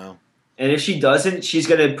 I don't know. And if she doesn't, she's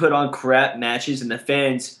going to put on crap matches, and the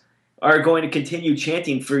fans are going to continue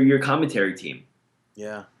chanting for your commentary team.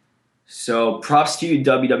 Yeah. So props to you,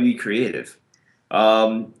 WWE Creative.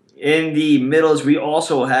 In the middles, we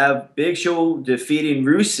also have Big Show defeating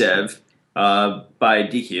Rusev by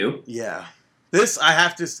DQ. Yeah. This, I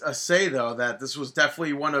have to say, though, that this was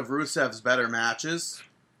definitely one of Rusev's better matches.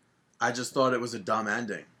 I just thought it was a dumb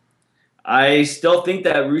ending. I still think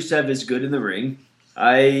that Rusev is good in the ring.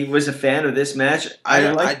 I was a fan of this match.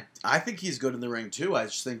 I think he's good in the ring, too. I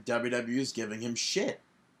just think WWE is giving him shit.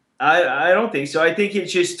 I don't think so. I think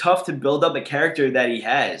it's just tough to build up a character that he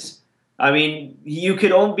has. I mean, you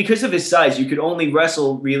could only, because of his size, you could only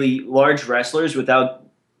wrestle really large wrestlers without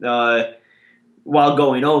while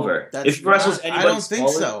going over. If he wrestles anybody, I don't think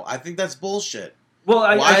so. I think that's bullshit. Well,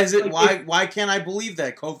 why can't I believe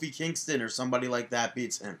that Kofi Kingston or somebody like that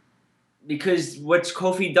beats him? Because what's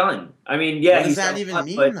Kofi done? I mean, yeah, what does that even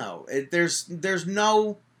mean, though? There's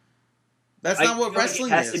no. That's not what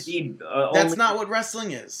wrestling is. That's not what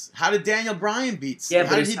wrestling is. How did Daniel Bryan beat? Yeah,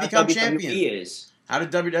 how did he become champion? How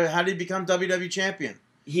did he become WWE champion?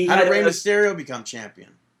 How did Rey Mysterio become champion?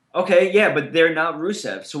 Okay, yeah, but they're not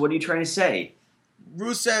Rusev. So what are you trying to say?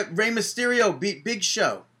 Rey Mysterio beat Big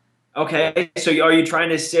Show. Okay, so are you trying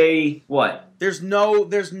to say what? There's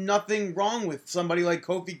nothing wrong with somebody like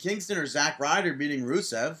Kofi Kingston or Zack Ryder beating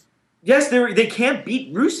Rusev. Yes, they can't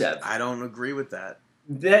beat Rusev. I don't agree with that.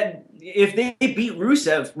 That if they beat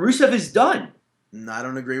Rusev is done. No, I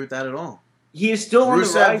don't agree with that at all. He is still on the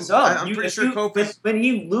rise up. I'm pretty sure Kofi. When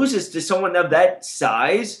he loses to someone of that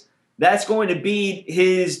size, that's going to be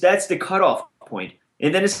that's the cutoff point.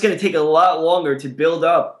 And then it's going to take a lot longer to build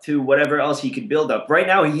up to whatever else he can build up. Right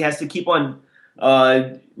now, he has to keep on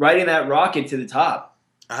riding that rocket to the top.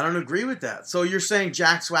 I don't agree with that. So you're saying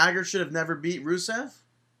Jack Swagger should have never beat Rusev?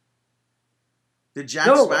 Did Jack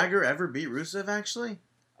Swagger ever beat Rusev, actually?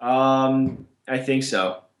 I think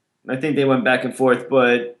so. I think they went back and forth,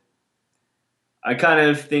 but I kind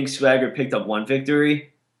of think Swagger picked up one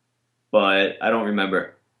victory, but I don't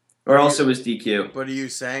remember. Or else it was DQ. But are you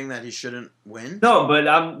saying that he shouldn't win? No,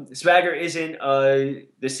 but Swagger isn't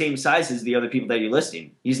the same size as the other people that you're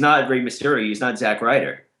listing. He's not Rey Mysterio. He's not Zack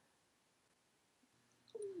Ryder.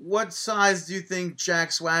 What size do you think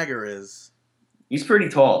Jack Swagger is? He's pretty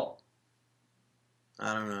tall.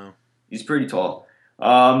 I don't know. He's pretty tall.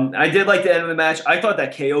 I did like the end of the match. I thought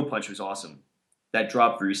that KO punch was awesome. That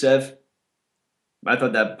drop Rusev. I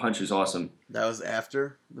thought that punch was awesome. That was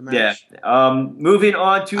after the match. Yeah. Moving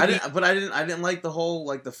on to. I didn't like the whole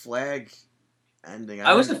the flag ending.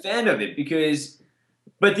 I was a fan of it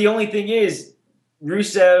but the only thing is,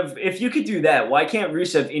 Rusev. If you could do that, why can't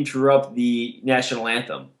Rusev interrupt the national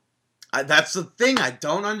anthem? That's the thing. I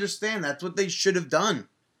don't understand. That's what they should have done.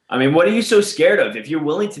 I mean, what are you so scared of? If you're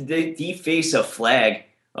willing to deface a flag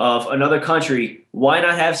of another country, why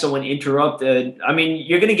not have someone interrupt? I mean,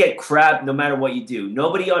 you're going to get crap no matter what you do.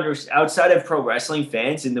 Nobody outside of pro wrestling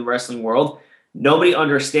fans in the wrestling world, nobody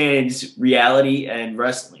understands reality and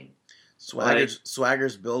wrestling.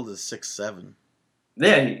 Swagger's build is 6'7".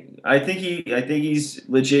 Yeah, I think he's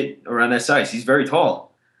legit around that size. He's very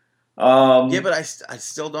tall. Yeah, but I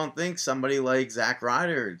still don't think somebody like Zack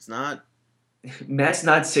Ryder. It's not. Matt's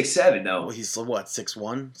not 6'7" though. Well, he's what,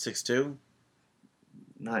 6'1", 6'2"?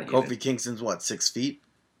 Not even. Kofi Kingston's what, 6 feet?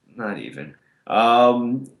 Not even.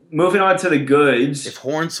 Moving on to the goods. If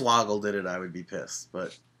Hornswoggle did it, I would be pissed.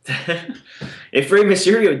 But if Rey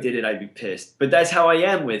Mysterio did it, I'd be pissed. But that's how I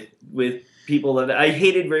am with people. I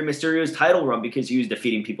hated Rey Mysterio's title run because he was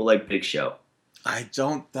defeating people like Big Show.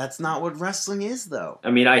 That's not what wrestling is, though.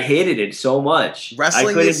 I mean, I hated it so much.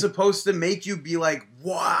 Wrestling is supposed to make you be like,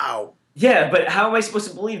 wow. Yeah, but how am I supposed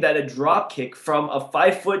to believe that a drop kick from a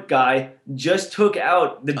 5-foot guy just took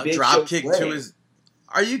out the Big drop Show's kick leg? to his?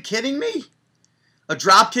 Are you kidding me? A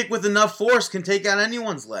drop kick with enough force can take out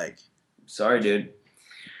anyone's leg. Sorry, dude.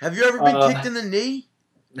 Have you ever been kicked in the knee?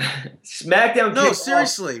 SmackDown. No,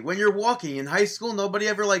 seriously. When you're walking in high school, nobody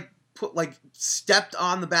ever stepped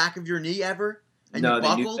on the back of your knee ever, and no, you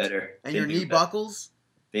buckled, they knew better. And your knee buckles.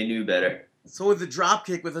 They knew better. So with the drop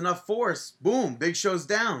kick with enough force, boom, Big Show's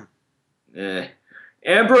down.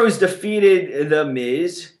 Ambrose defeated The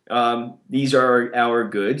Miz. These are our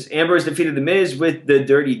goods. Ambrose defeated The Miz with the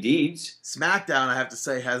Dirty Deeds. SmackDown, I have to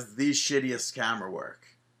say, has the shittiest camera work.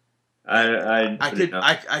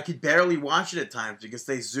 I could barely watch it at times because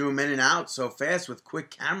they zoom in and out so fast with quick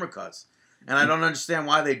camera cuts, and I don't understand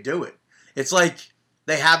why they do it. It's like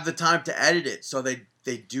they have the time to edit it, so they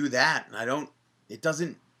do that, and I don't. It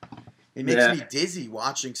doesn't. It makes me dizzy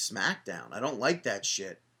watching SmackDown. I don't like that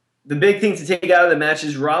shit. The big thing to take out of the match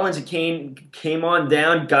is Rollins and Kane came on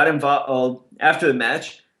down, got involved after the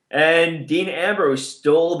match, and Dean Ambrose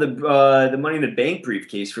stole the Money in the Bank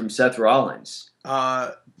briefcase from Seth Rollins.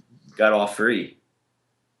 Got all free.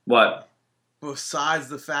 What? Besides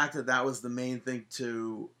the fact that was the main thing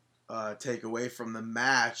to take away from the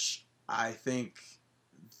match, I think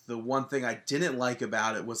the one thing I didn't like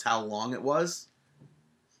about it was how long it was.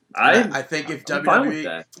 I think if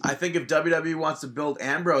WWE wants to build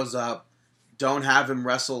Ambrose up, don't have him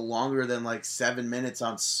wrestle longer than 7 minutes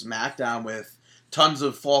on SmackDown with tons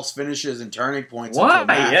of false finishes and turning points. Why?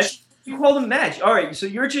 Yes, you call them match. All right, so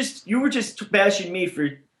you were just bashing me for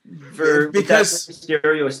because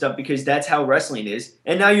stereo stuff because that's how wrestling is,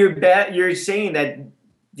 and now you're saying that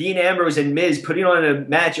Dean Ambrose and Miz putting on a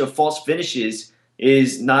match of false finishes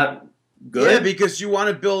is not good. Yeah, because you want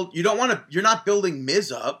to build. You don't want to. You're not building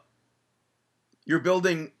Miz up. You're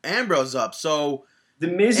building Ambrose up. So the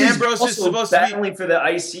Miz is supposed to be for the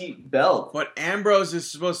IC belt, but Ambrose is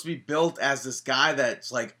supposed to be built as this guy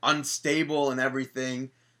that's unstable and everything.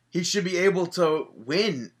 He should be able to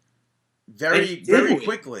win very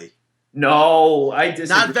quickly. No, I disagree.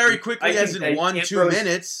 Not very quickly, as in 1-2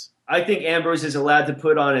 minutes. I think Ambrose is allowed to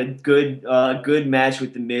put on a good match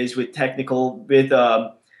with the Miz with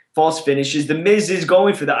false finishes. The Miz is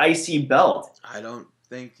going for the IC belt. I don't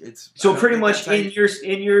think it's so. Pretty much in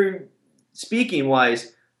your speaking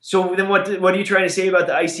wise. So then, what are you trying to say about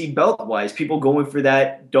the IC belt wise? People going for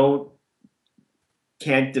that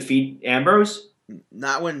can't defeat Ambrose.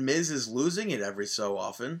 Not when Miz is losing it every so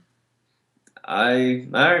often. All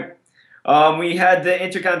right. We had the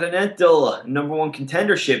Intercontinental #1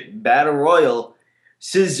 contendership Battle Royal.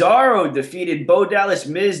 Cesaro defeated Bo Dallas,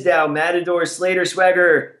 Mizdow, Matador, Slater,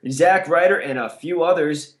 Swagger, Zack Ryder, and a few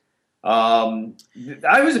others.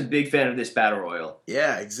 I was a big fan of this Battle Royal.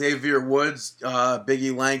 Yeah, Xavier Woods,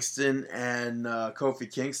 Biggie Langston, and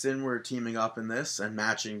Kofi Kingston were teaming up in this and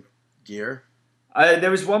matching gear.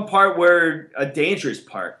 There was one part a dangerous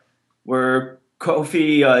part where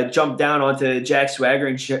Kofi jumped down onto Jack Swagger,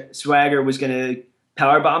 and Swagger was going to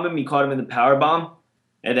powerbomb him. He caught him in the powerbomb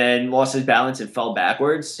and then lost his balance and fell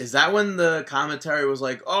backwards. Is that when the commentary was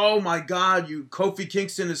like, "Oh my God, Kofi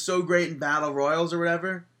Kingston is so great in battle royals" or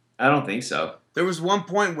whatever? I don't think so. There was one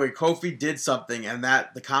point where Kofi did something, and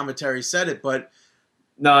that the commentary said it, but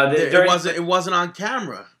No, it wasn't on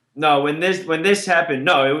camera. No, when this happened,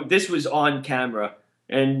 no, this was on camera.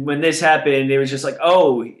 And when this happened, it was just like,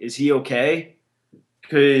 oh, is he okay?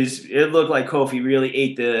 Because it looked like Kofi really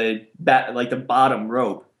ate the bottom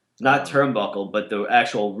rope, not turnbuckle, but the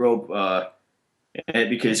actual rope.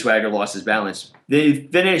 Because Swagger lost his balance. The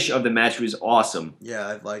finish of the match was awesome. Yeah,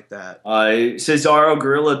 I like that. Cesaro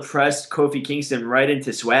Gorilla pressed Kofi Kingston right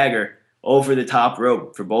into Swagger over the top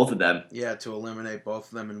rope for both of them. Yeah, to eliminate both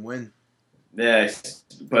of them and win. Yes,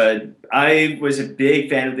 but I was a big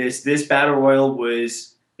fan of this. This battle royal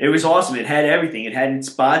was awesome. It had everything. It had its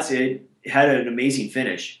spots. It had an amazing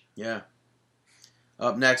finish. Yeah.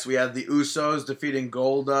 Up next, we have the Usos defeating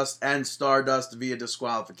Goldust and Stardust via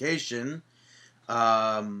disqualification.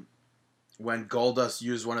 When Goldust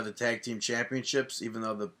used one of the tag team championships, even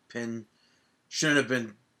though the pin shouldn't have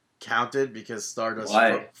been counted because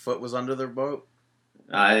Stardust's foot was under their boat.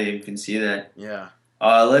 I can see that. Yeah.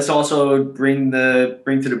 Let's also bring to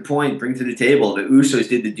the table. The Usos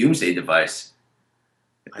did the Doomsday Device.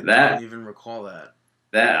 I don't even recall that.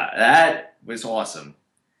 That was awesome.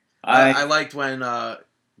 I liked when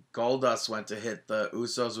Goldust went to hit the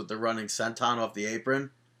Usos with the running senton off the apron.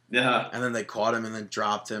 Yeah. And then they caught him and then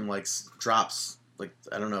dropped him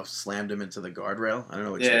slammed him into the guardrail. I don't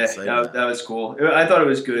know what you would say. That was cool. I thought it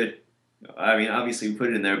was good. I mean, obviously we put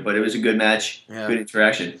it in there, but it was a good match. Yeah. Good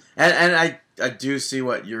interaction. And I do see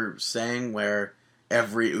what you're saying, where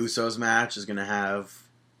every Usos match is going to have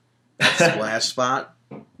that splash spot.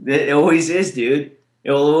 It always is, dude.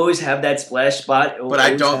 It will always have that splash spot. But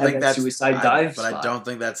I don't think that's suicide dive. But I don't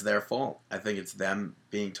think that's their fault. I think it's them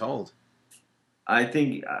being told. I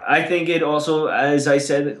think it also, as I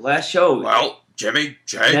said last show. Well, Jimmy,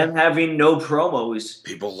 Jay, them having no promos.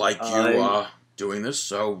 People like you doing this,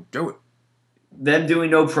 so do it. Them doing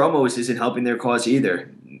no promos isn't helping their cause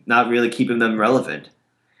either. Not really keeping them relevant.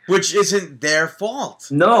 Which isn't their fault.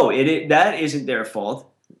 No, that isn't their fault.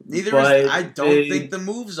 Neither is. I don't think the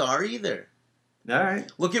moves are either. All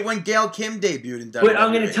right. Look at when Gail Kim debuted in WWE. But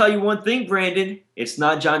I'm going to tell you one thing, Brandon. It's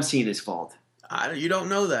not John Cena's fault. You don't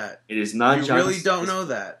know that. It is not John Cena's fault. You really don't know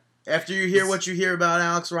that. After you hear what you hear about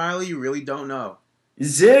Alex Riley, you really don't know.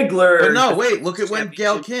 Ziggler. But no, wait. Look at when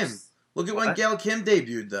Gail Kim. Look at when Gail Kim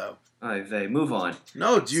debuted, though. All right, Vay, move on.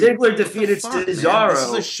 No, dude. Ziggler defeated Cesaro. Man? This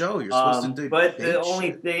is a show. You're supposed to do. But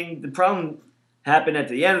the problem happened at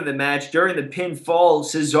the end of the match. During the pinfall,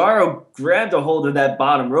 Cesaro grabbed a hold of that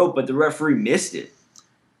bottom rope, but the referee missed it.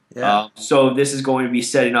 Yeah. So this is going to be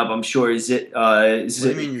setting up, I'm sure. What do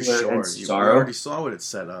you mean you're sure? You already saw what it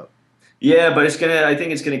set up. Yeah, but I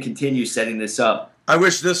think it's gonna continue setting this up. I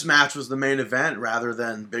wish this match was the main event rather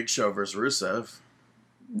than Big Show versus Rusev.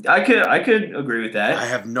 I could agree with that. I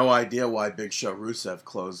have no idea why Big Show Rusev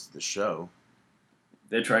closed the show.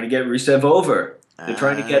 They're trying to get Rusev over. They're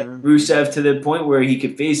trying to get Rusev to the point where he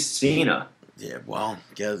could face Cena. Yeah, well,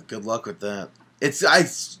 good luck with that. It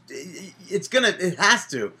has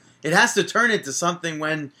to turn into something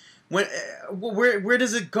where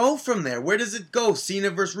does it go from there? Where does it go? Cena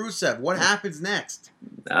versus Rusev. What happens next?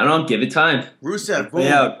 I don't know. Give it time. Rusev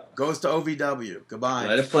goes to OVW. Goodbye.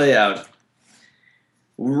 Let it play out.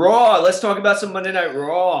 Raw. Let's talk about some Monday Night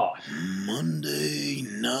Raw. Monday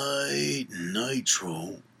Night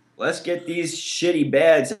Nitro. Let's get these shitty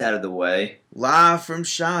bads out of the way. Live from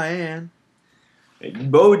Cheyenne.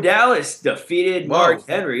 Bo Dallas defeated Mark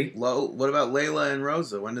Henry. What about Layla and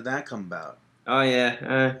Rosa? When did that come about? Oh,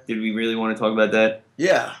 yeah. Did we really want to talk about that?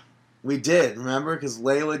 Yeah, we did. Remember? Because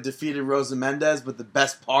Layla defeated Rosa Mendez, but the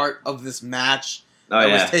best part of this match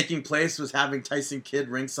was taking place was having Tyson Kidd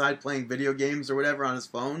ringside playing video games or whatever on his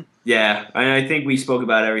phone. Yeah, I think we spoke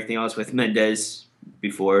about everything else with Mendez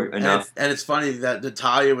before enough. And it's funny that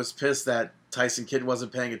Natalya was pissed that Tyson Kidd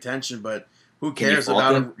wasn't paying attention, but who cares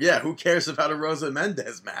about a Rosa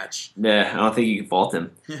Mendez match? Yeah, I don't think you can fault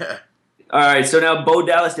him. Yeah. All right, so now Bo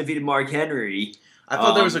Dallas defeated Mark Henry. I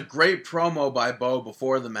thought there was a great promo by Bo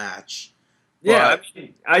before the match. Yeah,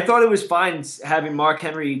 I thought it was fine having Mark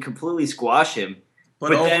Henry completely squash him.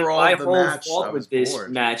 But overall, then my whole fault with this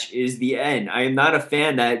match is the end. I am not a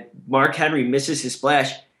fan that Mark Henry misses his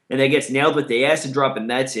splash and then gets nailed with the acid drop and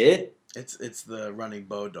that's it. It's the running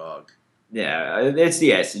Bo dog. Yeah, it's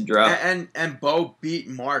the acid drop. And Bo beat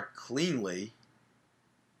Mark cleanly.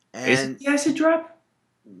 Is it the acid drop?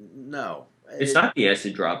 No. It's not the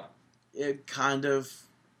acid drop. It kind of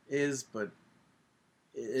is, but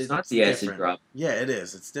It's not the acid different. drop. Yeah, it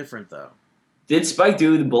is. It's different though. Did Spike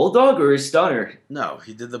do the bulldog or his stunner? No,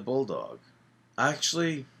 he did the bulldog.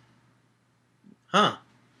 Actually, huh?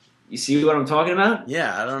 You see what I'm talking about?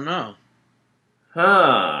 Yeah, I don't know.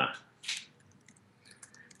 Huh.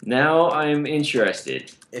 Now I'm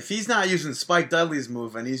interested. If he's not using Spike Dudley's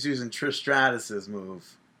move and he's using Trish Stratus's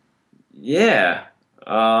move. Yeah.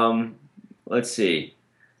 Let's see.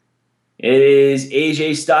 It is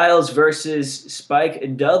AJ Styles versus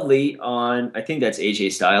Spike Dudley on, I think that's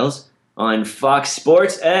AJ Styles, on Fox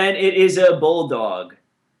Sports, and it is a bulldog.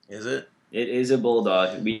 Is it? It is a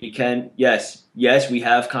bulldog. We can, yes, we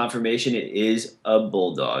have confirmation. It is a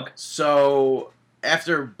bulldog. So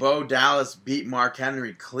after Bo Dallas beat Mark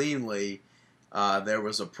Henry cleanly, there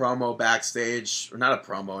was a promo backstage, or not a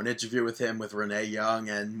promo, an interview with him with Renee Young,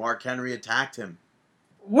 and Mark Henry attacked him.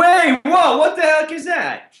 Wait, whoa, what the heck is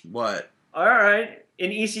that? What? All right.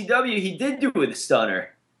 In ECW, he did do with a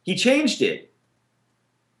stunner. He changed it.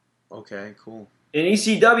 Okay, cool. In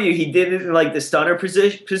ECW, he did it in like the stunner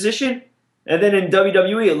position. And then in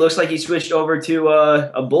WWE, it looks like he switched over to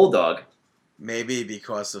a bulldog. Maybe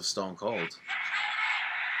because of Stone Cold.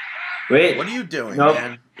 Wait. What are you doing, nope.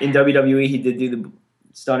 man? In WWE, he did do the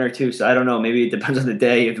stunner too, so I don't know. Maybe it depends on the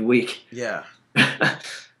day of the week. Yeah.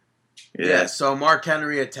 Yeah. So Mark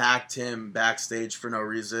Henry attacked him backstage for no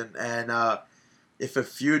reason. And if a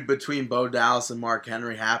feud between Bo Dallas and Mark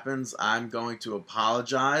Henry happens, I'm going to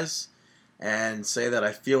apologize and say that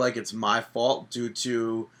I feel like it's my fault due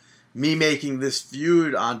to me making this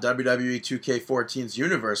feud on WWE 2K14's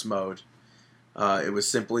Universe mode. It was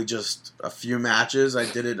simply just a few matches. I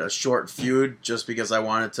did it a short feud just because I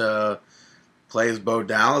wanted to play as Bo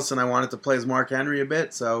Dallas and I wanted to play as Mark Henry a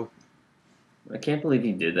bit. So I can't believe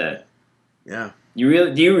you did that. Yeah. Do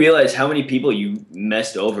you realize how many people you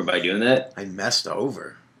messed over by doing that? I messed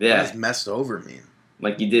over? Yeah. What does messed over mean?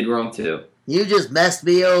 Like you did wrong too. You just messed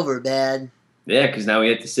me over, man. Yeah, because now we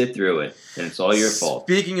have to sit through it, and it's all your fault.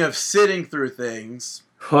 Speaking of sitting through things...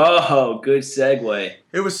 Whoa, good segue.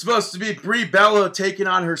 It was supposed to be Brie Bella taking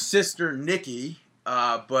on her sister, Nikki,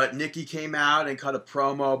 but Nikki came out and cut a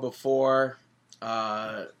promo before,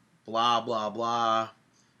 blah, blah, blah.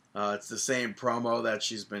 It's the same promo that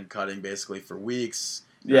she's been cutting basically for weeks.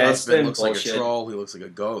 Her husband looks like a troll. He looks like a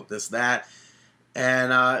goat. This, that.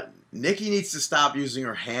 And Nikki needs to stop using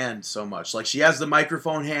her hand so much. Like, she has the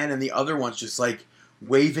microphone hand and the other one's just, like,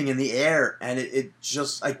 waving in the air. And it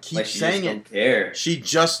just, I keep saying it. She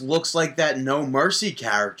just looks like that No Mercy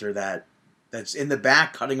character that's in the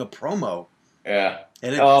back cutting a promo. Yeah.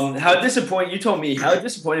 And how disappointed, you told me, how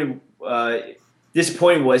disappointed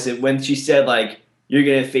was it when she said, like, you're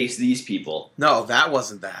going to face these people? No, that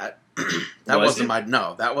wasn't that. That was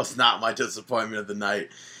not my disappointment of the night.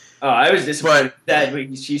 Oh, I was disappointed that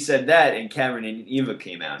when she said that and Cameron and Eva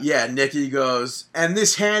came out. Yeah, Nikki goes, and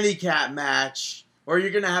this handicap match, or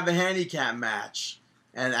you're going to have a handicap match.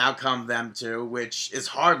 And out come them two, which is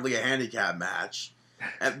hardly a handicap match.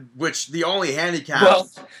 Which the only handicap... Well,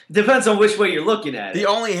 depends on which way you're looking at it. The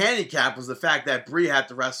only handicap was the fact that Brie had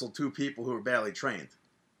to wrestle two people who were barely trained.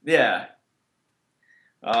 Yeah.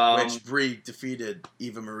 Which Brie defeated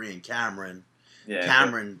Eva Marie and Cameron. Yeah,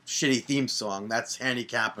 Cameron, shitty theme song. That's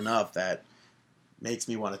handicap enough that makes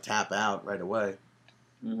me want to tap out right away.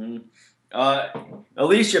 Mm-hmm.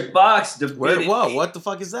 Alicia Fox defeated... Whoa, what the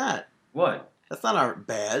fuck is that? What? That's not our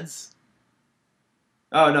bads.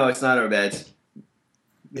 Oh, no, it's not our bads.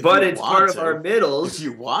 But it's part of our middles. If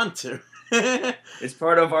you want to. It's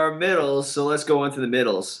part of our middles, so let's go on to the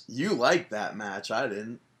middles. You liked that match. I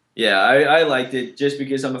didn't. Yeah, I liked it just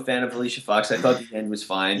because I'm a fan of Alicia Fox. I thought the end was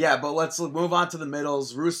fine. Yeah, but let's move on to the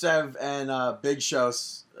middles. Rusev and Big Show,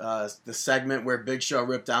 the segment where Big Show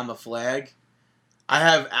ripped down the flag. I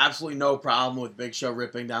have absolutely no problem with Big Show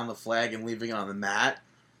ripping down the flag and leaving it on the mat,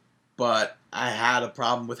 but I had a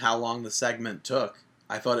problem with how long the segment took.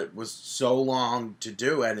 I thought it was so long to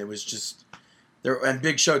do, and it was just there. And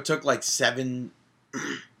Big Show took like 7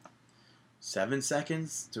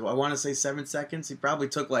 seconds. Do I want to say 7 seconds? He probably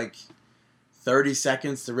took like 30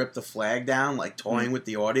 seconds to rip the flag down, like toying with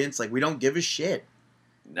the audience. Like, we don't give a shit.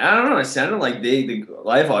 I don't know. It sounded like the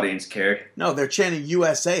live audience cared. No, they're chanting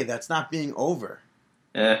USA. That's not being over.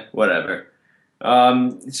 Whatever.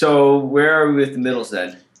 So where are we with the middles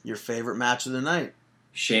then? Your favorite match of the night.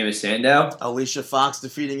 Sheamus Sandow? Alicia Fox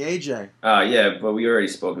defeating AJ. Yeah, but we already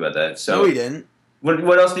spoke about that. So no, we didn't.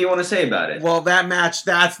 What else do you want to say about it? Well, that's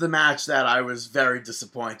the match that I was very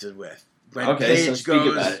disappointed with. When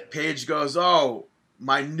Paige goes, oh,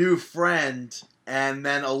 my new friend, and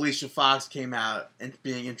then Alicia Fox came out and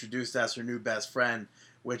being introduced as her new best friend.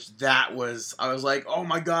 which I was like, oh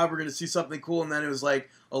my god, we're going to see something cool. And then it was like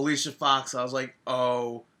Alicia Fox. I was like,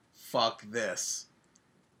 oh, fuck this.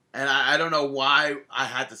 And I don't know why I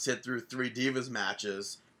had to sit through 3 Divas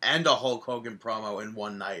matches and a Hulk Hogan promo in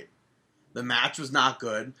one night. The match was not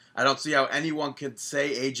good. I don't see how anyone could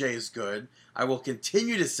say AJ is good. I will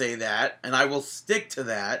continue to say that, and I will stick to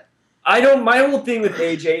that. My whole thing with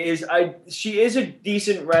AJ is she is a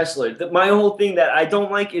decent wrestler. My whole thing that I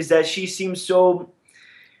don't like is that she seems so.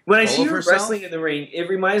 When I see her wrestling in the ring, it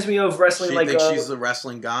reminds me of wrestling like. She's the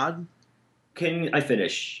wrestling god? Can I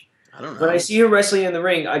finish? I don't know. When I see her wrestling in the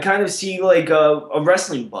ring, I kind of see like a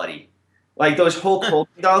wrestling buddy. Like those Hulk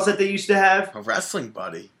Hogan dolls that they used to have. A wrestling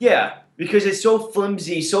buddy? Yeah, because it's so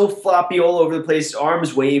flimsy, so floppy all over the place,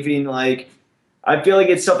 arms waving. Like, I feel like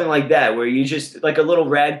it's something like that, where you just, like a little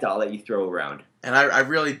rag doll that you throw around. And I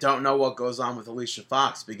really don't know what goes on with Alicia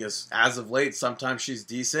Fox, because as of late, sometimes she's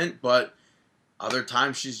decent, but other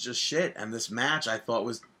times she's just shit. And this match I thought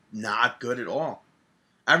was not good at all.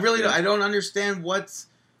 I don't understand what's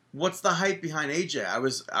the hype behind AJ. I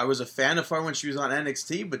was a fan of her when she was on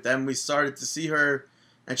NXT, but then we started to see her,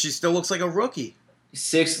 and she still looks like a rookie.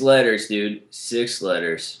 6 letters, dude. 6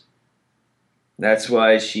 letters. That's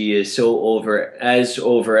why she is so over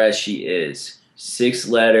as she is. 6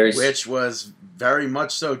 letters. Which was very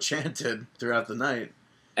much so chanted throughout the night.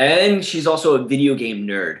 And she's also a video game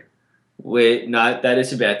nerd. Not that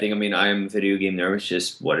it's a bad thing. I mean, I am a video game nerd. It's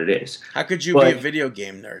just what it is. How could you be a video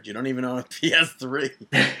game nerd? You don't even own a PS3.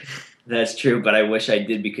 That's true, but I wish I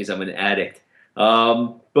did because I'm an addict.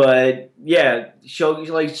 But yeah, so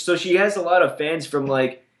she has a lot of fans from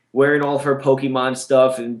like wearing all of her Pokemon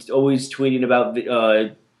stuff and always tweeting about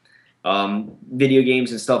video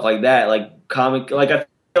games and stuff like that. I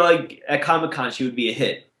feel like at Comic-Con she would be a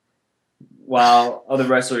hit, while other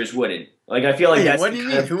wrestlers wouldn't. Like I feel like that's what do you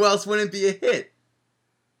mean? Who else wouldn't be a hit?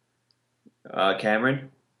 Cameron.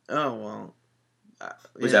 Oh well.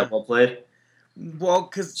 Was that well played? Well,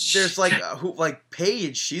 because there's like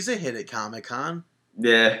Paige, she's a hit at Comic-Con.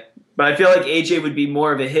 Yeah, but I feel like AJ would be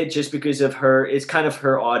more of a hit just because of her. It's kind of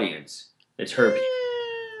her audience. It's her people.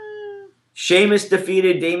 Sheamus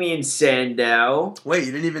defeated Damian Sandow. Wait,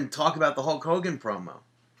 you didn't even talk about the Hulk Hogan promo.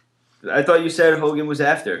 I thought you said Hogan was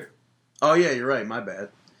after. Oh yeah, you're right. My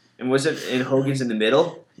bad. And was it in Hogan's in the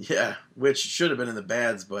middle? Yeah, which should have been in the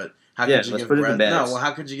bads, but how could you give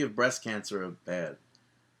how could you give breast cancer a bad?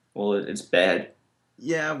 Well, it's bad.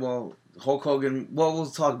 Yeah, well, Hulk Hogan. Well, we'll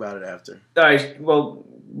talk about it after. All right. Well,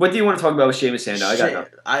 what do you want to talk about with Sheamus Sandow? I got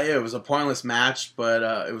nothing. It was a pointless match,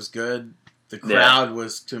 but it was good. The crowd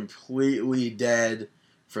was completely dead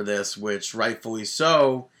for this, which rightfully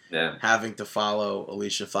so. Yeah. Having to follow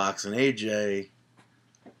Alicia Fox and AJ.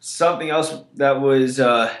 Something else that was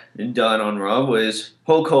done on Raw was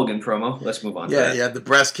Hulk Hogan promo. Let's move on to that. Yeah, the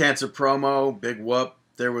breast cancer promo, big whoop.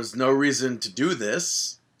 There was no reason to do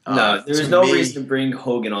this. No, there was no reason to bring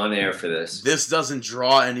Hogan on air for this. This doesn't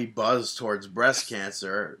draw any buzz towards breast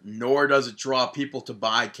cancer, nor does it draw people to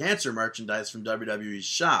buy cancer merchandise from WWE's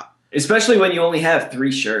shop. Especially when you only have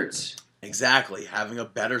 3 shirts. Exactly. Having a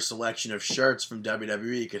better selection of shirts from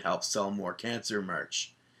WWE could help sell more cancer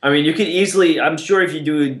merch. I mean, you could easily, I'm sure if you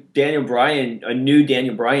do a new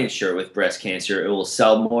Daniel Bryan shirt with breast cancer, it will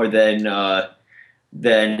sell more than an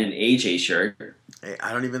AJ shirt. Hey,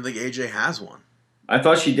 I don't even think AJ has one. I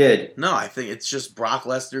thought she did. No, I think it's just Brock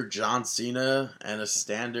Lesnar, John Cena, and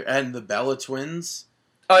and the Bella Twins.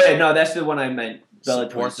 Oh yeah, no, that's the one I meant. Bella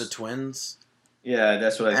Support Twins. the Twins. Yeah,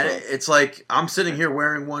 that's what I thought. It's like I'm sitting here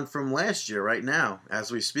wearing one from last year right now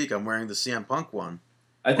as we speak. I'm wearing the CM Punk one.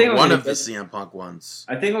 I think one of the CM Punk ones.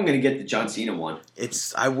 I think I'm going to get the John Cena one.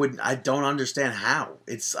 I don't understand how.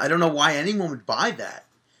 I don't know why anyone would buy that.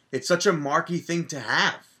 It's such a marky thing to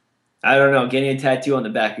have. I don't know. Getting a tattoo on the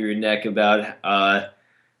back of your neck about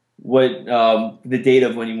what the date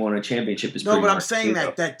of when you won a championship is. No, but I'm saying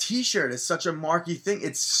that T-shirt is such a marky thing.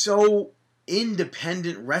 It's so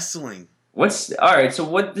independent wrestling. All right? So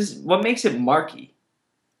what makes it marky?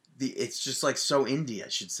 It's just like so indie, I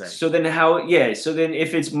should say. So then how? Yeah. So then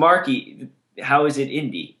if it's marky, how is it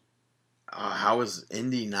indie? How is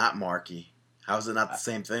indie not marky? How is it not the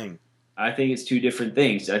same thing? I think it's 2 different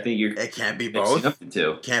things. I think It can't be both. Up the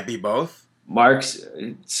 2. Can't be both.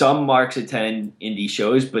 Some marks attend indie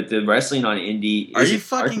shows, but the wrestling on indie. Are you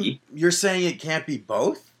fucking? Marky. You're saying it can't be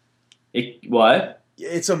both? What?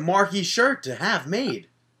 It's a marky shirt to have made.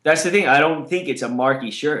 That's the thing. I don't think it's a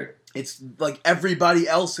marky shirt. It's like everybody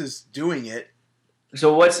else is doing it.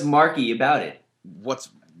 So what's marky about it? What's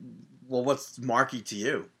marky to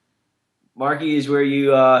you? Marky is where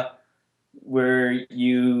you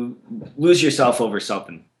lose yourself over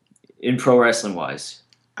something in pro wrestling wise.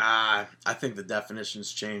 I think the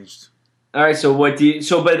definition's changed. All right, so what do you?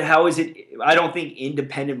 So, but how is it? I don't think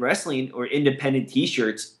independent wrestling or independent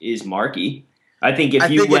T-shirts is marky. I think if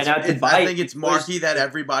you went out to buy, I think it's marky that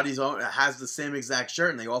everybody's has the same exact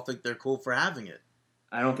shirt and they all think they're cool for having it.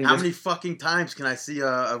 I don't think. How many fucking times can I see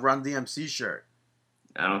a Run DMC shirt?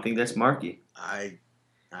 I don't think that's marky. I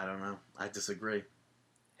don't know. I disagree.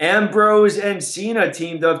 Ambrose and Cena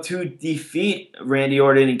teamed up to defeat Randy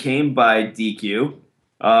Orton and Kane by DQ.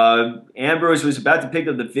 Ambrose was about to pick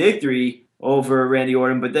up the victory over Randy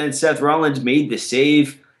Orton, but then Seth Rollins made the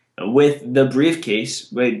save with the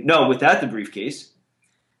briefcase. Wait, no, without the briefcase.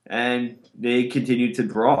 And they continued to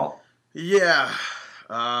brawl. Yeah.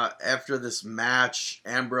 After this match,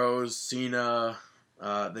 Ambrose, Cena,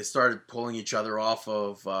 they started pulling each other off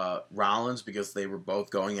of Rollins because they were both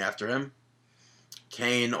going after him.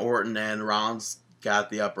 Kane, Orton, and Rollins got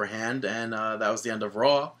the upper hand, and that was the end of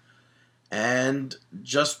Raw. And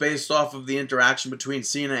just based off of the interaction between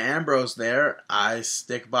Cena and Ambrose there, I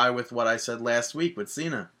stick by with what I said last week with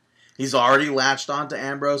Cena. He's already latched onto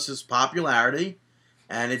Ambrose's popularity,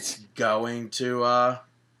 and it's going to... All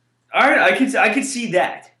right, I can see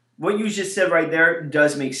that. What you just said right there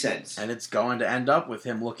does make sense. And it's going to end up with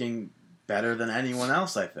him looking better than anyone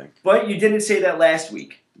else, I think. But you didn't say that last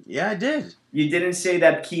week. Yeah, I did. You didn't say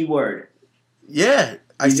that key word. Yeah,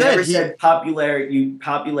 I You said never said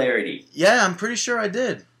popularity. Yeah, I'm pretty sure I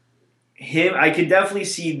did. I could definitely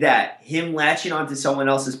see that. Him latching onto someone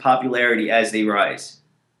else's popularity as they rise.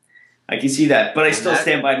 I can see that. But I still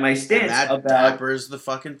stand by my stance about Dapper's the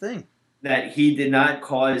fucking thing. That he did not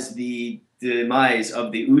cause the demise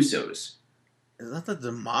of the Usos. Is that the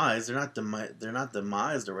demise? They're not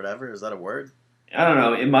demised or whatever. Is that a word? I don't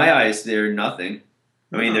know. In my eyes, they're nothing.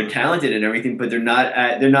 I mean, they're talented and everything, but they're not.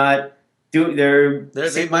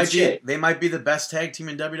 They might be the best tag team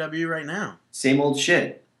in WWE right now. Same old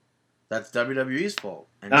shit. That's WWE's fault.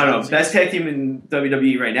 And I don't know. Best tag team in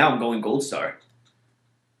WWE right now, I'm going Gold Star.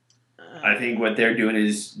 I think what they're doing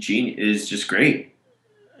is just great.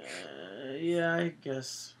 Yeah, I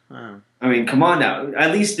guess. I mean, come on now.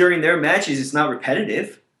 At least during their matches, it's not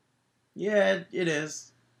repetitive. Yeah, it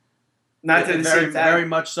is. Not to the same time. Very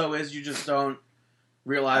much so is. You just don't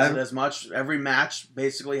realize it as much. Every match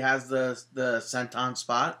basically has the senton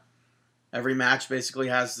spot. Every match basically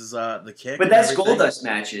has the kick. But that's Goldust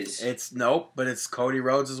matches. But it's Cody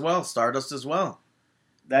Rhodes as well, Stardust as well.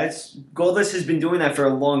 Goldust has been doing that for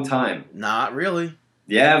a long time. Not really.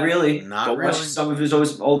 Yeah, really. Not really. Watch some of his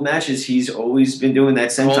old matches. He's always been doing that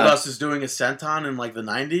senton. Goldust is doing a senton in like the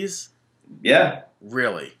 90s? Yeah.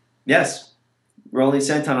 Really? Yes. Rolling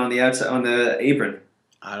senton on the outside on the apron.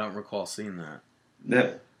 I don't recall seeing that.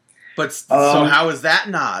 Yeah. But so how is that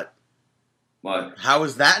not? What? How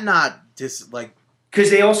is that not Because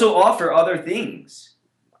they also offer other things.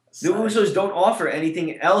 The Usos don't offer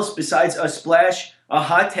anything else besides a splash, a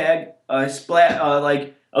hot tag, a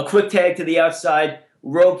like a quick tag to the outside,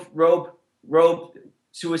 rope,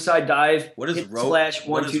 suicide dive. What does rope? Splash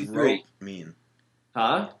 1, 2, 3 rope mean?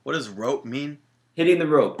 Huh? What does rope mean? Hitting the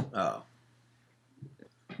rope. Oh.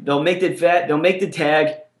 They'll make the tag.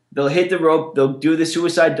 They'll hit the rope. They'll do the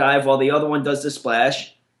suicide dive while the other one does the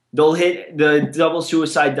splash. They'll hit the double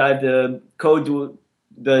suicide dive, the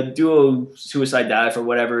duo suicide dive or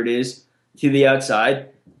whatever it is to the outside.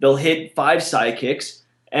 They'll hit 5 side kicks,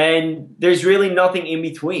 and there's really nothing in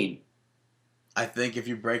between. I think if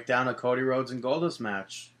you break down a Cody Rhodes and Goldust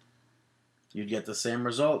match, you'd get the same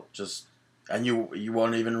result. And you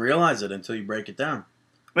won't even realize it until you break it down.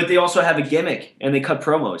 But they also have a gimmick, and they cut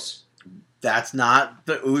promos. That's not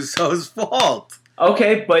the Usos' fault.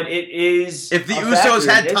 Okay, but it is. If the Usos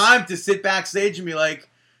had time to sit backstage and be like,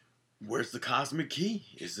 "Where's the cosmic key?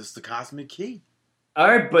 Is this the cosmic key?" All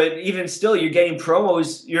right, but even still, you're getting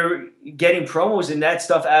promos. You're getting promos and that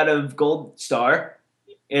stuff out of Gold Star,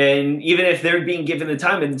 and even if they're being given the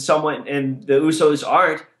time, and the Usos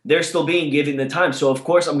aren't, they're still being given the time. So of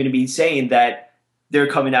course, I'm going to be saying that they're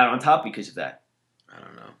coming out on top because of that. I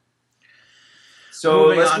don't know. So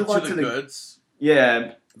moving let's on move on to the goods.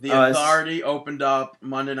 Yeah. The Authority opened up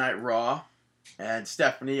Monday Night Raw, and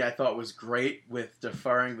Stephanie, I thought, was great with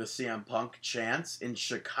deferring the CM Punk chants in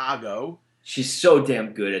Chicago. She's so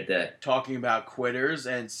damn good at that. Talking about quitters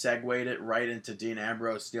and segued it right into Dean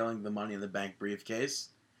Ambrose stealing the Money in the Bank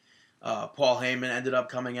briefcase. Paul Heyman ended up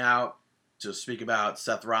coming out to speak about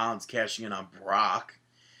Seth Rollins cashing in on Brock.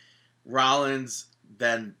 Rollins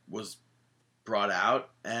then was brought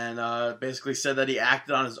out and basically said that he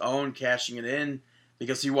acted on his own cashing it in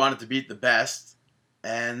because he wanted to beat the best.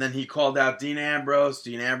 And then he called out Dean Ambrose.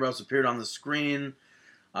 Dean Ambrose appeared on the screen.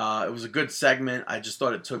 It was a good segment. I just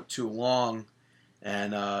thought it took too long.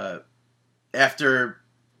 And after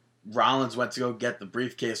Rollins went to go get the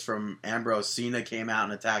briefcase from Ambrose, Cena came out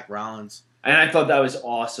and attacked Rollins. And I thought that was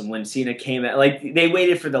awesome when Cena came out. Like, they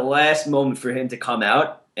waited for the last moment for him to come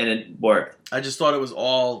out, and it worked. I just thought it was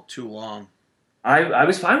all too long. I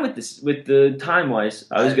was fine with this, with the time-wise.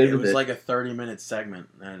 I was good with it. It was like a 30-minute segment,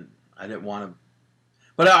 and I didn't want to...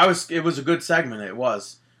 But it was a good segment, it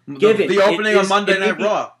was. The opening on Monday Night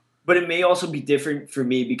Raw. But it may also be different for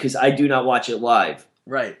me because I do not watch it live.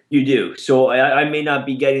 Right. You do. So I may not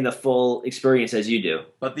be getting the full experience as you do.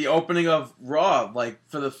 But the opening of Raw, like,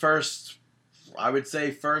 for the first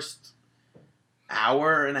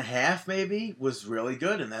hour and a half, maybe, was really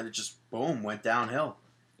good. And then it just, boom, went downhill.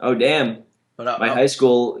 Oh, damn. But my high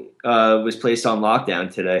school was placed on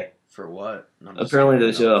lockdown today. For what? Apparently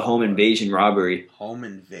there's a home invasion robbery. Home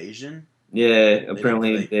invasion? Yeah,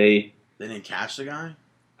 apparently they didn't catch the guy?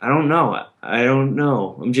 I don't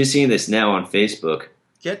know. I'm just seeing this now on Facebook.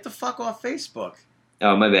 Get the fuck off Facebook.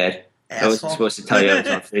 Oh, my bad. Asshole. I wasn't supposed to tell you I was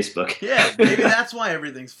on Facebook. Yeah, maybe that's why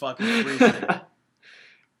everything's fucking freezing.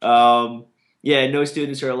 Yeah, no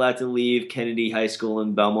students are allowed to leave Kennedy High School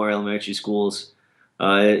and Belmore Elementary Schools.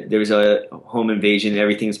 There was a home invasion.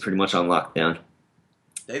 Everything's pretty much on lockdown.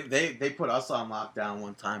 They put us on lockdown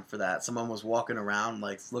one time for that. Someone was walking around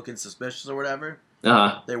like looking suspicious or whatever.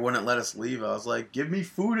 They wouldn't let us leave. I was like, "Give me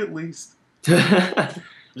food at least."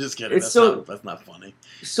 Just kidding. That's not funny.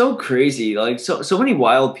 So crazy. Like so many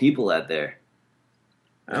wild people out there.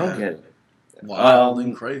 I don't get it. Wild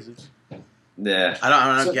and crazy. Yeah.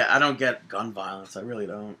 I don't get gun violence. I really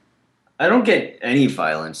don't. I don't get any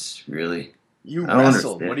violence, really. You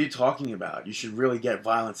wrestled. What are you talking about? You should really get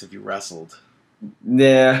violence if you wrestled.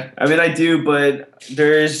 Yeah, I mean, I do, but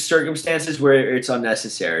there's circumstances where it's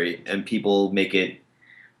unnecessary, and people make it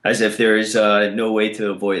as if there is no way to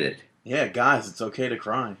avoid it. Yeah, guys, it's okay to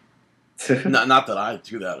cry. not that I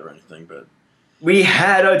do that or anything, but... We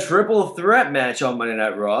had a triple threat match on Monday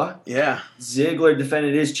Night Raw. Yeah. Ziggler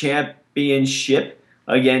defended his championship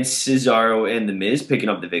against Cesaro and The Miz, picking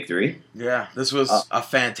up the victory. Yeah, this was a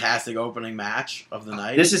fantastic opening match of the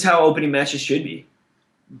night. This is how opening matches should be.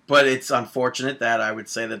 But it's unfortunate that I would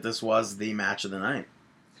say that this was the match of the night.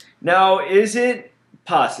 Now, is it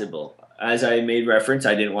possible, as I made reference,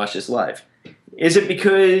 I didn't watch this live, is it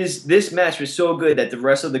because this match was so good that the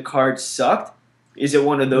rest of the card sucked? Is it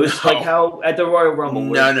one of those, like how at the Royal Rumble?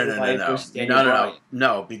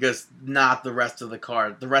 No, because not the rest of the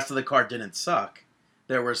card. The rest of the card didn't suck.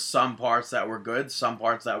 There were some parts that were good, some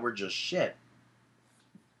parts that were just shit.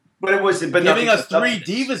 But it was giving us 3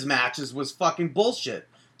 Divas matches was fucking bullshit.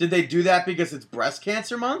 Did they do that because it's breast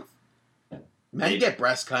cancer month? Men get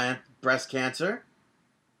breast cancer.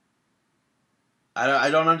 I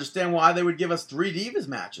don't understand why they would give us 3 Divas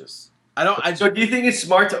matches. So do you think it's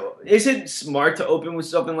smart to... Is it smart to open with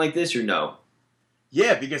something like this or no?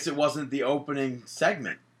 Yeah, because it wasn't the opening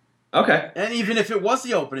segment. Okay. And even if it was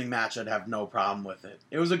the opening match, I'd have no problem with it.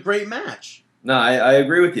 It was a great match. No, I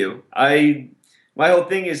agree with you. My whole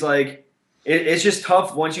thing is like... It's just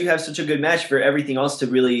tough once you have such a good match for everything else to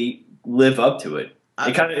really live up to it.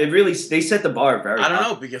 They set the bar very high. I don't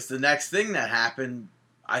know, because the next thing that happened,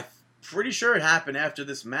 I'm pretty sure it happened after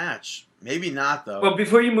this match. Maybe not, though. Well,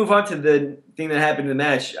 before you move on to the thing that happened in the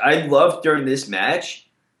match, I loved during this match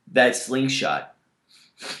that slingshot.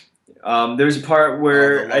 There's a part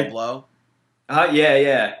where... the low blow?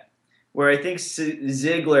 Yeah. Where I think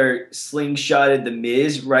Ziggler slingshotted The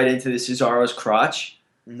Miz right into the Cesaro's crotch.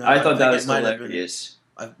 No, I thought that was hilarious.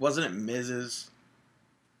 Wasn't it Miz's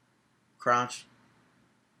crotch?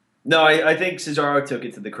 No, I think Cesaro took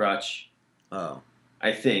it to the crotch. Oh.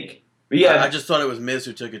 I think. But yeah. I just thought it was Miz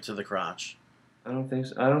who took it to the crotch. I don't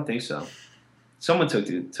think so. Someone took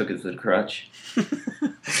it to the crotch.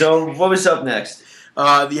 So, what was up next?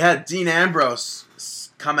 You had Dean Ambrose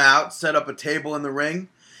come out, set up a table in the ring,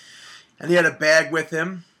 and he had a bag with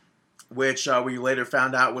him, which we later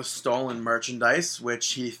found out was stolen merchandise,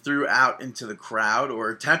 which he threw out into the crowd, or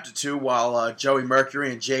attempted to, while Joey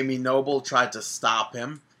Mercury and Jamie Noble tried to stop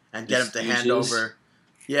him and get him to hand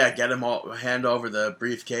over the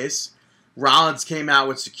briefcase. Rollins came out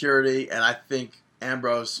with security, and I think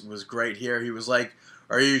Ambrose was great here. He was like,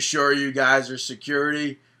 "Are you sure you guys are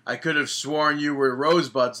security? I could have sworn you were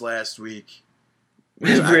Rosebuds last week."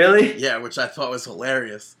 Really? Which I thought was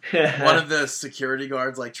hilarious. One of the security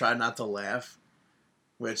guards tried not to laugh,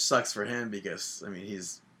 which sucks for him because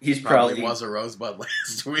he's probably was a Rosebud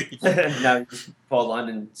last week. Now Paul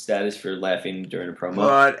London status for laughing during a promo.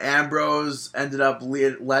 But Ambrose ended up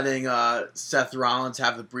letting Seth Rollins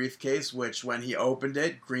have the briefcase, which when he opened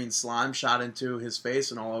it, green slime shot into his face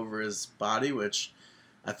and all over his body, which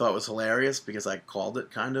I thought was hilarious because I called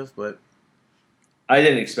it kind of, but I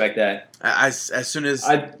didn't expect that. as soon as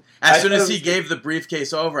he gave the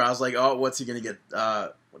briefcase over, I was like, oh, what's he gonna get?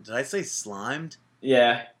 Did I say slimed?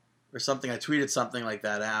 Yeah. Or something. I tweeted something like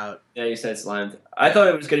that out. Yeah, you said slimed. I thought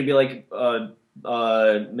it was going to be like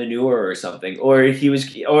manure or something, or it was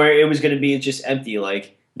going to be just empty,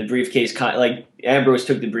 like the briefcase. Like Ambrose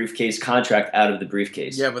took the briefcase contract out of the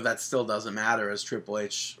briefcase. Yeah, but that still doesn't matter, as Triple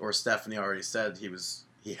H or Stephanie already said.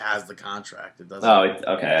 He has the contract. It doesn't. Oh,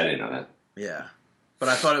 okay. I didn't know that. Yeah, but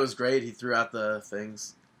I thought it was great. He threw out the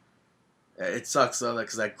things. It sucks though,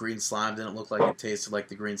 because that green slime didn't look like it tasted like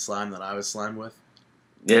the green slime that I was slimed with.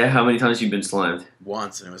 Yeah, how many times have you been slimed?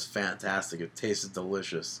 Once, and it was fantastic. It tasted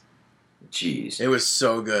delicious. Jeez. It was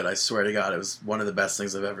so good. I swear to God, it was one of the best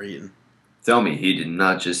things I've ever eaten. Tell me he did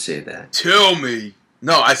not just say that. Tell me.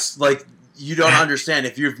 No, you don't understand.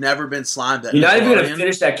 If you've never been slimed at You're not even going to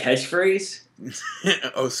finish that catchphrase?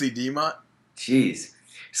 OCD mutt? Jeez.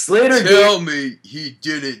 Slater Tell me he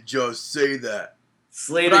didn't just say that.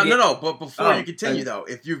 Slater but before you continue, though,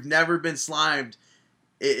 if you've never been slimed,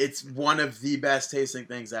 it's one of the best tasting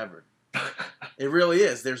things ever. It really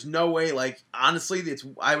is. There's no way. Like, honestly,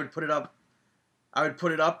 I would put it up. I would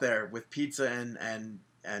put it up there with pizza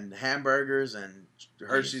and hamburgers and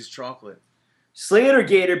Hershey's chocolate. Slater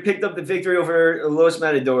Gator picked up the victory over Los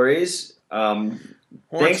Matadores.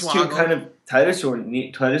 Thanks to kind of Titus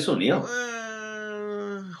O'Neil.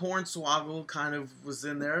 Hornswoggle kind of was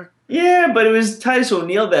in there. Yeah, but it was Titus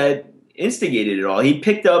O'Neil that instigated it all. He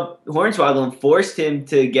picked up Hornswoggle and forced him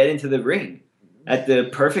to get into the ring at the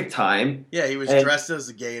perfect time. Yeah, he was dressed as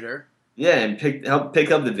a gator. Yeah, and helped pick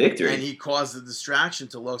up the victory. And he caused the distraction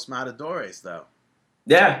to Los Matadores, though.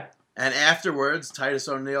 Yeah. And afterwards, Titus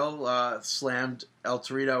O'Neil slammed El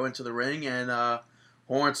Torito into the ring, and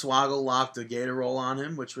Hornswoggle locked a gator roll on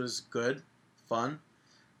him, which was good, fun.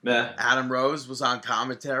 Yeah. Adam Rose was on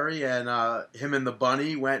commentary, and him and the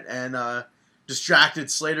Bunny went and distracted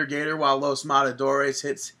Slater Gator while Los Matadores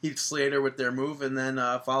hit Heath Slater with their move, and then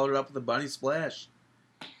followed it up with a Bunny Splash.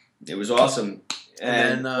 It was awesome.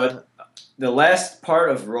 And the last part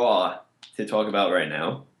of Raw to talk about right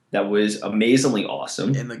now that was amazingly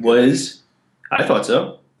awesome was, I thought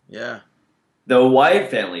so. Yeah. The Wyatt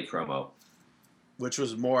family promo. Which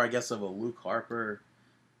was more, I guess, of a Luke Harper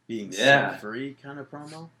being set free kind of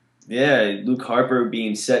promo. Yeah, Luke Harper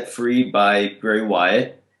being set free by Bray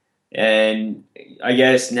Wyatt. And I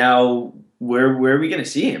guess now, where are we going to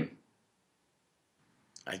see him?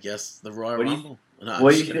 I guess the Royal Rumble.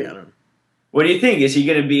 What do you think? What do you think? Is he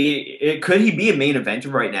going to be? Could he be a main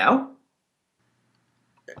eventer right now?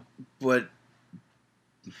 But,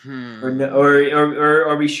 or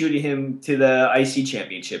are we shooting him to the IC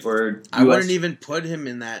championship? Or I wouldn't even put him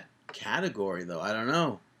in that category, though. I don't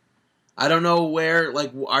know. I don't know where.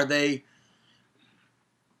 Like, are they?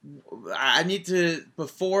 I need to,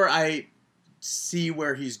 before I see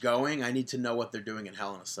where he's going, I need to know what they're doing in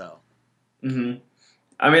Hell in a Cell. Mm-hmm.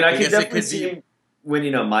 I mean, I could definitely see him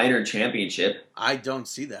winning a minor championship. I don't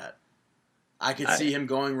see that. I could see him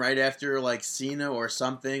going right after, like, Cena or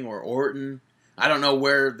something, or Orton. I don't know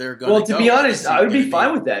where they're going to go. Well, to be honest, I would be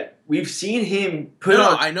fine with that. We've seen him put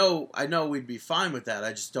on... I know we'd be fine with that.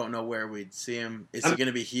 I just don't know where we'd see him. Is he going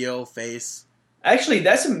to be heel, face? Actually,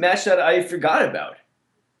 that's a match that I forgot about.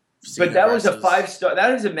 Cena but that was a 5-star...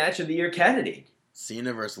 That is a match of the year candidate.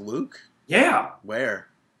 Cena versus Luke? Yeah. Where?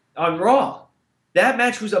 On Raw. That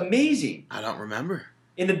match was amazing. I don't remember.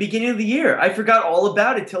 In the beginning of the year. I forgot all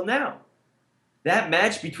about it till now. That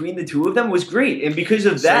match between the two of them was great. And because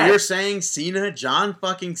of that... So you're saying John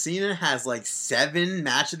fucking Cena has like 7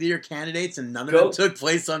 match of the year candidates and none of them took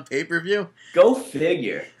place on pay-per-view? Go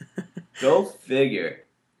figure. Go figure.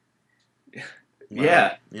 Wow.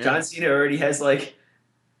 Yeah. John Cena already has like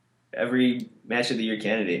every match of the year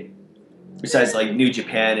candidate. Besides like New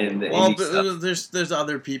Japan and the indie stuff. There's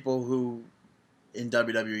other people who in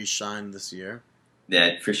WWE shine this year.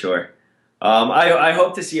 Yeah, for sure. I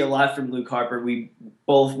hope to see a lot from Luke Harper. We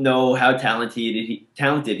both know how talented he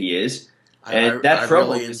is. And I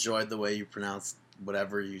really enjoyed the way you pronounced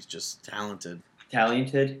whatever you just talented.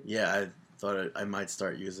 Talented? Yeah, I thought I might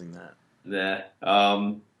start using that. Yeah.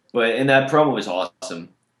 But that promo was awesome.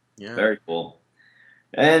 Yeah. Very cool.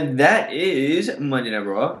 And that is Monday Night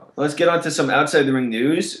Raw. Let's get on to some outside the ring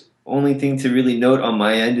news. Only thing to really note on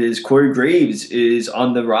my end is Corey Graves is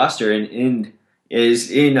on the roster and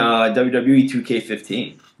is in WWE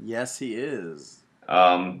 2K15. Yes, he is.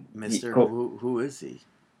 Mr. Who is he?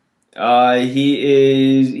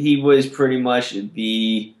 He was pretty much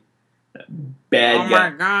the bad guy. Oh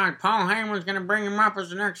my God, Paul Heyman's going to bring him up as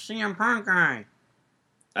the next CM Punk guy.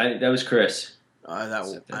 That was Chris.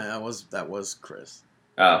 That was Chris.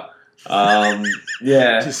 Oh,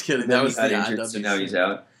 yeah. Just kidding. Then That was he got the injured, so now IWC. he's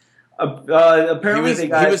out. Apparently, he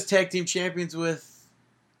was tag team champions with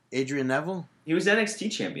Adrian Neville. He was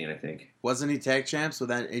NXT champion, I think. Wasn't he tag champs with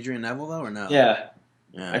that Adrian Neville though, or no? Yeah.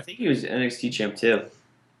 Yeah. I think he was NXT champ too.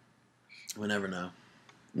 We never know.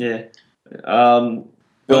 Yeah. Bill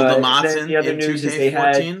DeMott the other in news is they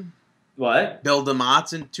 2K14. had what? Bill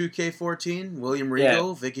DeMott in 2K14. William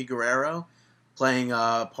Regal, Vicky Guerrero, playing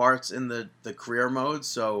parts in the career mode.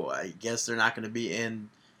 So I guess they're not going to be in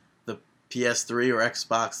the PS3 or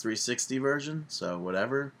Xbox 360 version. So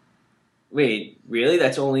whatever. Wait, really?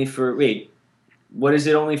 That's only for what is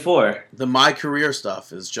it only for? The My Career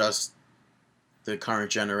stuff is just the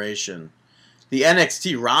current generation. The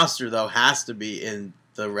NXT roster though has to be in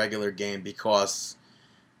the regular game because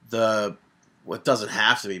what doesn't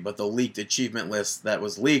have to be, but the leaked achievement list that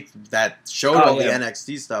was leaked that showed all the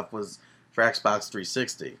NXT stuff was for Xbox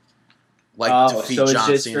 360. Like defeat so John it's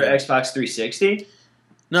just Cena. for Xbox 360?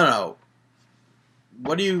 No.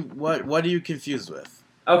 What are you confused with?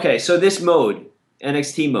 Okay, so this mode,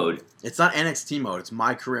 NXT mode. It's not NXT mode, it's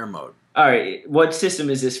My Career mode. All right, what system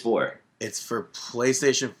is this for? It's for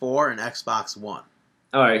PlayStation 4 and Xbox One.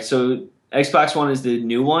 All right, so Xbox One is the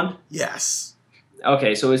new one? Yes.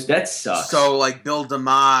 Okay, so that sucks. So, like, Bill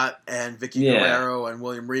DeMott and Vicky Guerrero and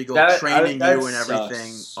William Regal training you and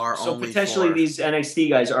everything are so only potentially for... these NXT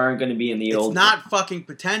guys aren't going to be in the old... It's not fucking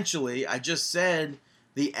potentially. I just said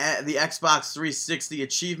the Xbox 360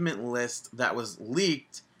 achievement list that was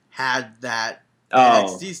leaked had that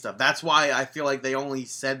NXT stuff. That's why I feel like they only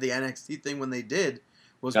said the NXT thing when they did,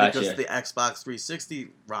 was because the Xbox 360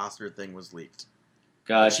 roster thing was leaked.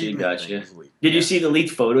 Gotcha. Did you see the leaked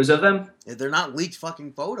photos of them? They're not leaked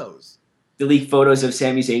fucking photos. The leaked photos of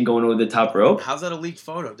Sami Zayn going over the top rope? How's that a leaked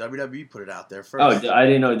photo? WWE put it out there first. Oh, I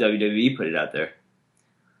didn't know WWE put it out there.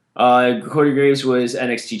 Corey Graves was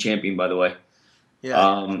NXT champion, by the way.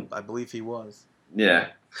 Yeah, I believe he was. Yeah.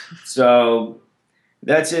 So,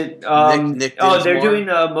 that's it. Nick they're doing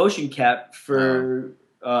a motion cap for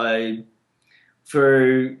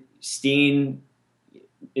Steen,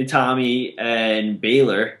 Itami, and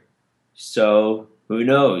Baylor. So who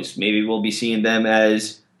knows? Maybe we'll be seeing them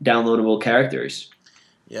as downloadable characters.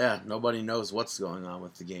 Yeah, nobody knows what's going on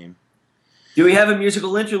with the game. Do we have a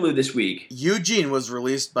musical interlude this week? Eugene was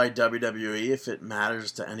released by WWE, if it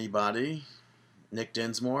matters to anybody. Nick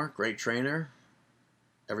Dinsmore, great trainer.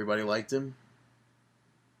 Everybody liked him.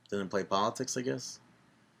 Didn't play politics, I guess.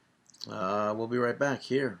 We'll be right back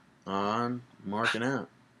here on Markin Out.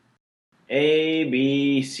 A,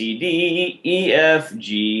 B, C, D, E, F,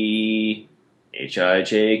 G, H, I,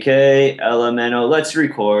 J, K, L, M, N, O. Let's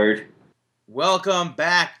record. Welcome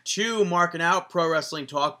back to Markin Out, Pro Wrestling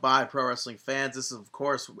Talk by Pro Wrestling Fans. This is, of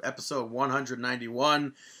course, episode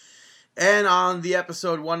 191. And on the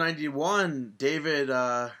episode 191, David,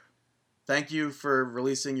 thank you for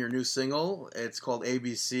releasing your new single. It's called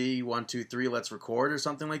ABC 123 Let's Record or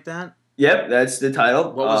something like that. Yep, that's the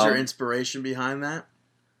title. What was your inspiration behind that?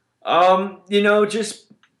 Just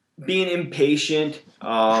being impatient.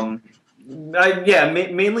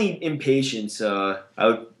 Mainly impatience. I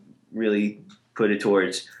would really put it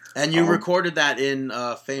towards. And you recorded that in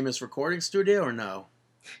a famous recording studio, or no?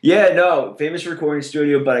 Yeah, no, famous recording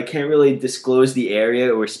studio, but I can't really disclose the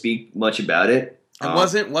area or speak much about it. And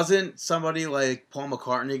wasn't somebody like Paul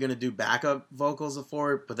McCartney going to do backup vocals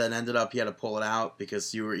for it, but then ended up he had to pull it out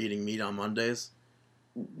because you were eating meat on Mondays?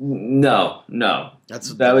 No.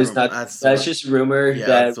 That's just rumor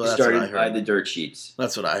that started by the dirt sheets.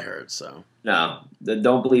 That's what I heard. So no,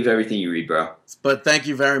 don't believe everything you read, bro. But thank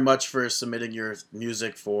you very much for submitting your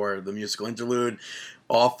music for the musical interlude.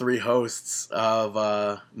 All three hosts of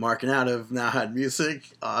Markin Out have now had music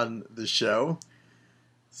on the show,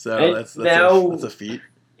 so that's a feat.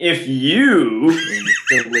 If you,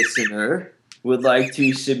 the listener, would like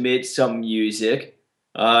to submit some music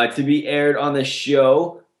to be aired on the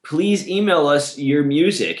show, please email us your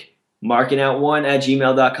music,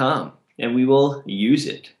 markingout1@gmail.com, and we will use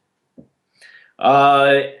it.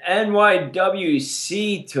 NYWC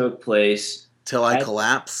took place. Till I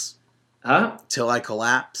collapse. Huh? Till I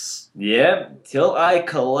collapse. Yep, Till I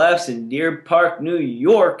Collapse in Deer Park, New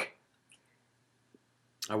York.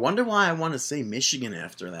 I wonder why I want to say Michigan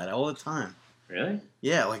after that all the time. Really?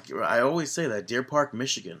 Yeah, like I always say that, Deer Park,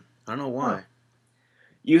 Michigan. I don't know why. Huh.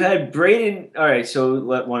 You had Braden. All right, so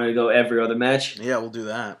want to go every other match? Yeah, we'll do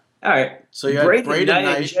that. All right. So you had Braden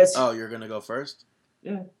Knight. Oh, you're gonna go first?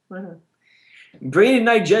 Yeah, why not? Braden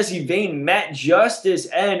Knight, Jesse Vane, Matt Justice,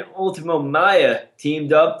 and Ultimo Maya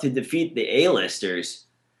teamed up to defeat the A-listers.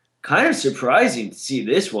 kind of surprising to see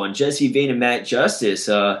this one. Jesse Vane and Matt Justice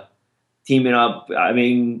teaming up, I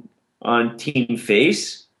mean, on Team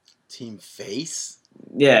Face. Team Face?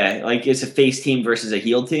 Yeah, like it's a face team versus a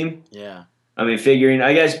heel team. Yeah. I mean, figuring,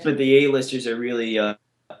 I guess, but the A-listers are really All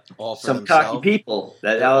for some themselves. cocky people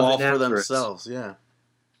that They're all elevate for afterwards. themselves, yeah.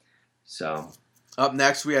 So, Up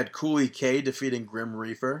next, we had Cooley K defeating Grim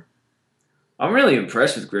Reaper. I'm really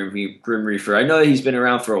impressed with Grim Reaper. I know that he's been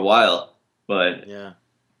around for a while, but Yeah.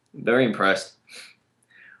 very impressed.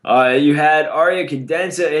 You had Arya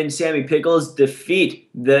Cadenza and Sammy Pickles defeat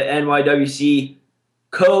the NYWC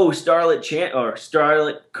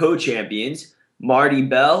Starlet co-champions Marty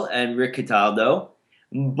Bell and Rick Cataldo.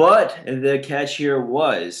 But the catch here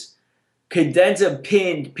was Cadenza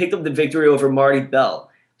picked up the victory over Marty Bell.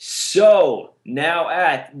 So now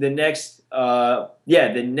at the next At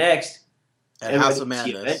House of NYWC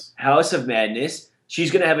Madness. event, House of Madness,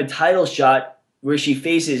 she's gonna have a title shot where she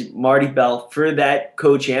faces Marty Bell for that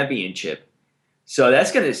co-championship. So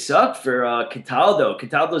that's gonna suck for Cataldo.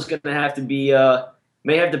 Cataldo's gonna have to be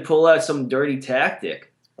may have to pull out some dirty tactic.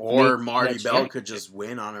 Or Maybe Marty that Bell could championship. just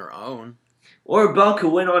win on her own. Or Bell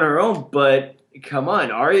could win on her own, but come on,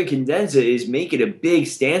 Arya Cadenza is making a big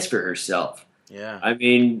stance for herself. Yeah. I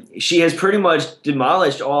mean, she has pretty much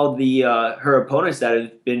demolished all the her opponents that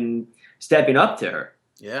have been stepping up to her.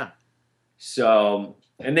 Yeah. So,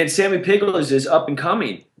 and then Sammy Pickles is up and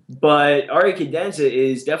coming, but Arya Cadenza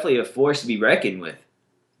is definitely a force to be reckoned with.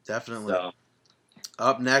 Definitely. So,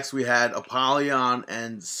 Up next, we had Apollyon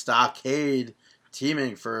and Stockade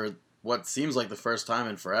teaming for what seems like the first time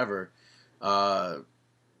in forever.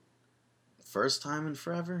 First time in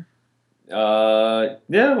forever? yeah,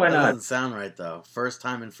 why That not? doesn't sound right, though. First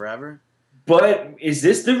time in forever? But is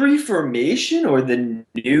this the Reformation or the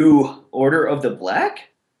New Order of the Black?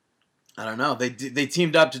 I don't know. They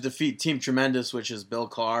teamed up to defeat Team Tremendous, which is Bill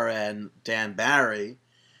Carr and Dan Barry.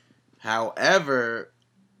 However,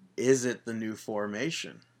 is it the new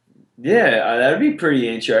formation? Yeah, that would be pretty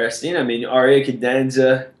interesting. I mean, Arya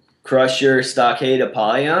Cadenza, Crusher, Stockade,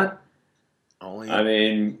 Apollyon. I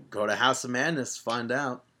mean, Go to House of Madness, find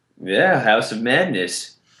out. yeah, House of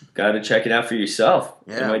Madness. Got to check it out for yourself.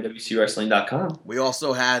 Yeah. NYWCWrestling.com. We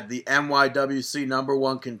also had the NYWC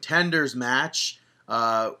 #1 contenders match.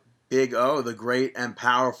 Big O, the great and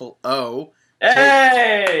powerful O.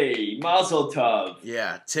 Hey, Mazel Tov.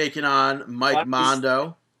 Yeah, taking on Mike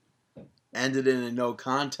Mondo. Ended in a no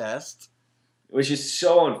contest. Which is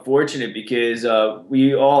so unfortunate because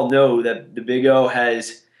we all know that the Big O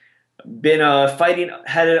has been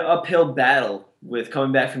had an uphill battle with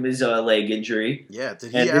coming back from his leg injury. Yeah,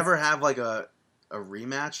 did he ever have like a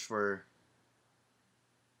rematch for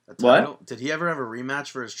a title? What? Did he ever have a rematch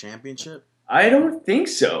for his championship? I don't think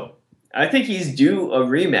so. I think he's due a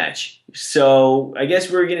rematch. So I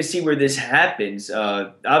guess we're going to see where this happens.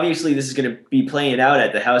 Obviously, this is going to be playing out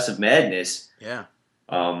at the House of Madness. Yeah.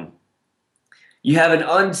 You have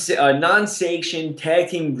a non-sanctioned tag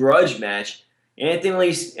team grudge match. Anthony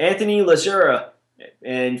Lasura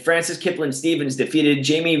and Francis Kipling Stevens defeated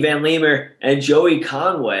Jamie Van Leemer and Joey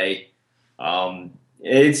Conway.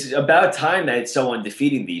 It's about time that someone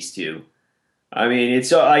defeated these two. I mean,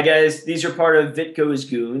 I guess these are part of Vitko's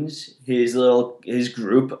Goons, his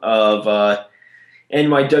group of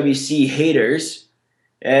NYWC haters,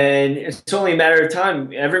 and it's only a matter of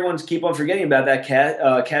time. Everyone's keep on forgetting about that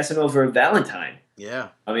Casanova Valentine. Yeah.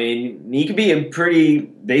 I mean, he could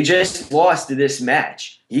be they just lost to this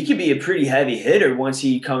match. He could be a pretty heavy hitter once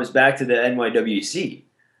he comes back to the NYWC.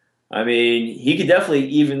 I mean, he could definitely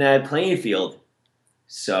even that playing field.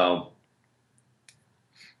 So,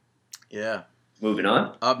 yeah. Moving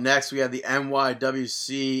on. Up next, we have the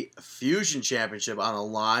NYWC Fusion Championship on the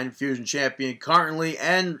line. Fusion champion currently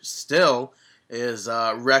and still is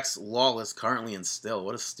Rex Lawless. Currently and still.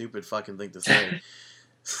 What a stupid fucking thing to say.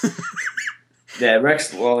 Yeah,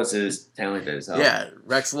 Rex Lawless is talented as hell. Yeah,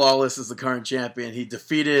 Rex Lawless is the current champion. He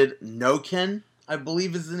defeated Noken, I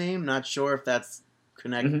believe is the name. Not sure if that's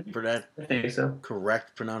I think so.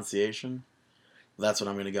 correct pronunciation. That's what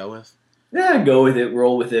I'm going to go with. Yeah, go with it,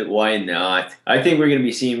 roll with it. Why not? I think we're going to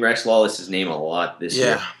be seeing Rex Lawless's name a lot this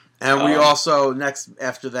year. Yeah, and we also,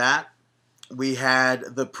 after that, we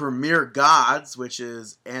had the Premier Gods, which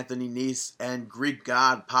is Anthony Nese and Greek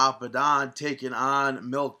God Papa Don taking on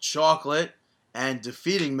Milk Chocolate and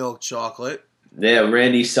defeating Milk Chocolate. Yeah,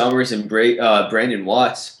 Randy Summers and Brandon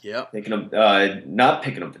Watts. Yep. Not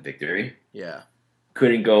picking up the victory. Yeah.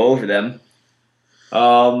 Couldn't go over them.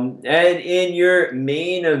 And in your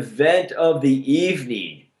main event of the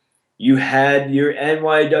evening, you had your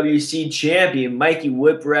NYWC champion, Mikey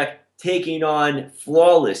Whipwreck, taking on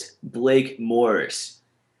Flawless Blake Morris.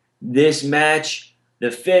 this match,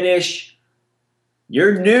 the finish,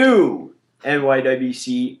 your new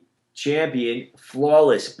NYWC champion,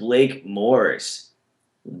 Flawless Blake Morris.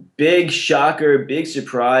 Big shocker, big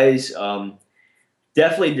surprise.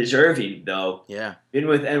 Definitely deserving, though. Yeah. Been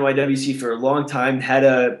with NYWC for a long time. Had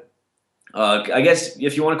a, I guess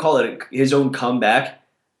if you want to call it his own comeback.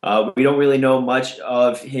 We don't really know much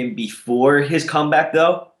of him before his comeback,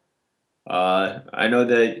 though. I know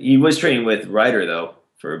that he was training with Ryder, though,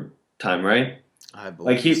 for a time, right? I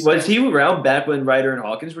believe Was he around back when Ryder and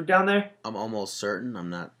Hawkins were down there? I'm almost certain. I'm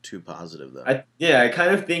not too positive, though. I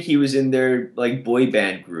kind of think he was in their like boy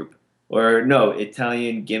band group. Or no,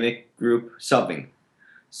 Italian gimmick group, something.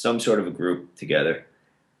 Some sort of a group together.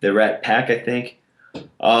 The Rat Pack, I think.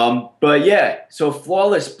 But yeah, so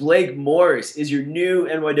Flawless Blake Morris is your new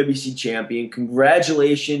NYWC champion.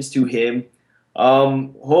 Congratulations to him.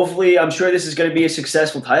 Hopefully, I'm sure this is going to be a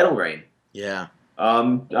successful title reign. Yeah.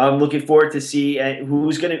 I'm looking forward to see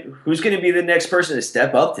who's gonna be the next person to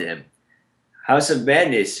step up to him. House of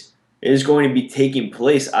Madness is going to be taking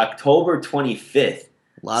place October 25th.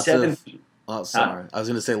 Sorry. I was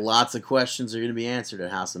going to say lots of questions are going to be answered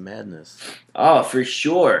at House of Madness. Oh, for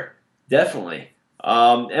sure. Definitely.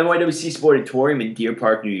 NYWC Sportatorium in Deer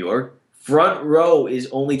Park, New York. Front row is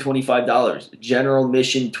only $25. General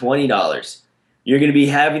admission, $20. You're going to be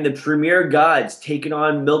having the Premier Gods taking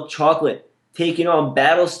on Milk Chocolate, taking on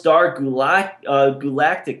Battlestar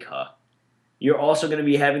Galactica. You're also going to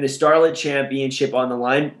be having the Starlet Championship on the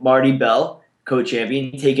line. Marty Bell,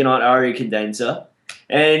 co-champion, taking on Aria Cadenza.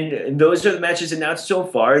 And those are the matches announced so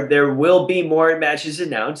far. There will be more matches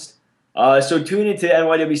announced. So tune into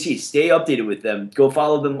NYWC. Stay updated with them. Go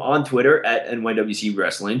follow them on Twitter at NYWC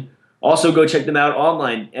Wrestling. Also, go check them out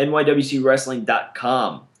online,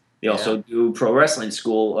 nywcwrestling.com. They also do Pro Wrestling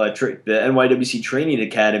School, the NYWC Training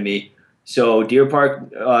Academy. So Deer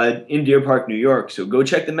Park, in Deer Park, New York. So go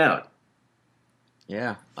check them out.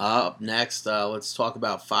 Yeah. Up next, let's talk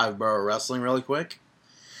about Five Borough Wrestling really quick.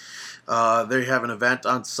 They have an event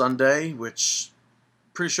on Sunday, which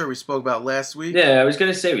pretty sure we spoke about last week. Yeah, I was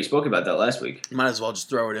gonna say we spoke about that last week. Might as well just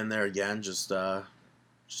throw it in there again. Just right.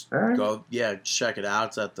 go, check it out.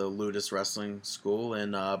 It's at the Ludus Wrestling School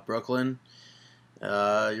in Brooklyn.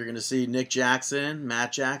 You're gonna see Nick Jackson,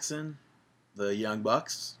 Matt Jackson, the Young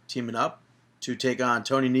Bucks teaming up to take on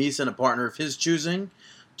Tony Nese and a partner of his choosing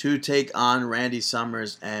to take on Randy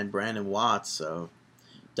Summers and Brandon Watts. So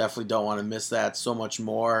definitely don't want to miss that. So much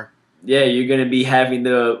more. Yeah, you're going to be having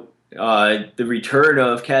the return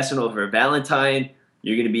of Casanova Valentine.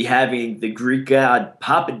 You're going to be having the Greek god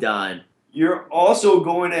Papadon. You're also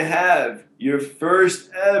going to have your first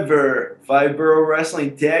ever Five Borough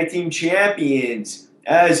Wrestling Tag Team Champions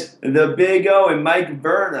as the Big O and Mike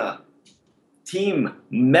Verna. Team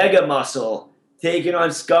Mega Muscle taking on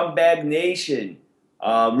Scumbag Nation,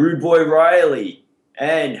 Rude Boy Riley,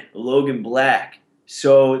 and Logan Black.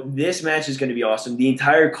 So this match is going to be awesome. The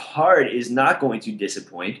entire card is not going to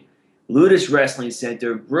disappoint. Ludus Wrestling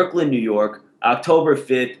Center, Brooklyn, New York, October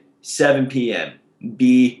 5th, 7 p.m.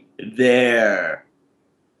 Be there.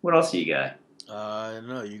 What else do you got?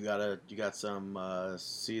 No, you got some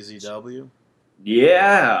CZW.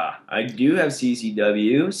 Yeah, I do have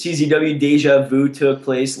CZW. CZW Deja Vu took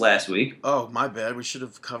place last week. Oh, my bad. We should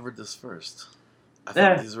have covered this first. I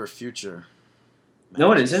thought these were future matches.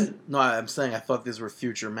 No, it isn't. No, I'm saying I thought these were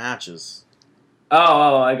future matches.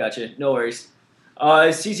 Oh, I got you. No worries.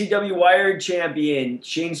 CCW Wired Champion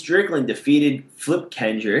Shane Strickland defeated Flip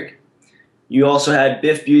Kendrick. You also had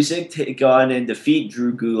Biff Busick take on and defeat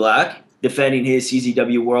Drew Gulak, defending his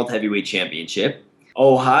CZW World Heavyweight Championship.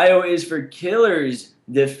 Ohio is for Killers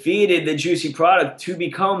defeated the Juicy Product to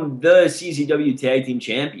become the CZW Tag Team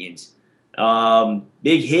Champions.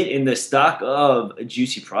 Big hit in the stock of a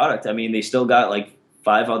Juicy Product. I mean, they still got like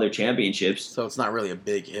 5 other championships. So it's not really a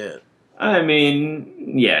big hit. I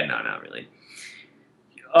mean, yeah, no, not really.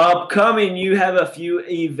 Upcoming, you have a few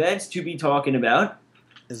events to be talking about.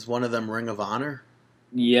 Is one of them Ring of Honor?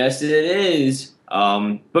 Yes, it is.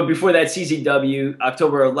 But before that, CZW,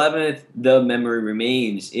 October 11th, The Memory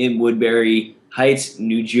Remains in Woodbury Heights,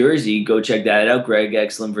 New Jersey. Go check that out. Greg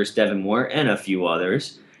Exlin versus Devin Moore and a few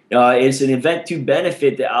others. It's an event to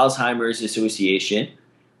benefit the Alzheimer's Association.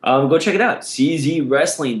 Go check it out.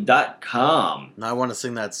 czwrestling.com. Now I want to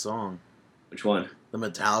sing that song. Which one? The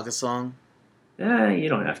Metallica song. You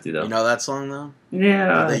don't have to, though. You know that song, though? Yeah.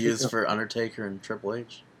 That they use for Undertaker and Triple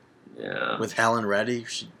H? Yeah. With Helen Reddy,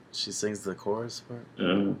 she sings the chorus part.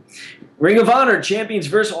 Ring of Honor Champions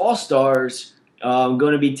vs. All-Stars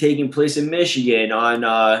going to be taking place in Michigan on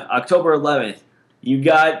October 11th. You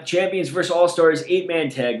got Champions vs. All-Stars 8-man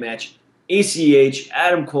tag match. ACH,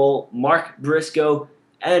 Adam Cole, Mark Briscoe,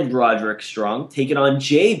 and Roderick Strong taking on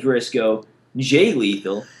Jay Briscoe, Jay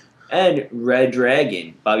Lethal, and Red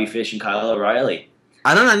Dragon, Bobby Fish and Kyle O'Reilly.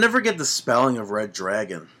 I never get the spelling of Red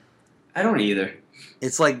Dragon. I don't either.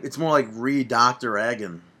 It's more like Dr.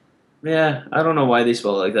 Dragon. Yeah, I don't know why they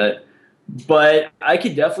spell it like that. But I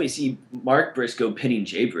could definitely see Mark Briscoe pinning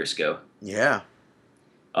Jay Briscoe. Yeah.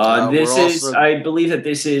 I believe that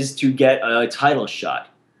this is to get a title shot.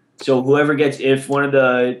 So whoever if one of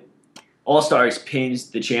the All-Stars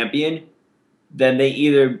pins the champion, then they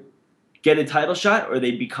either get a title shot or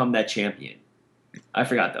they become that champion. I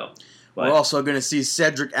forgot though. But we're also going to see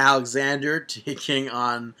Cedric Alexander taking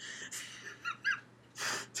on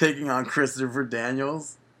Christopher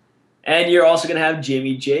Daniels. And you're also going to have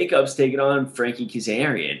Jimmy Jacobs taking on Frankie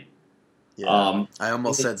Kazarian. Yeah, I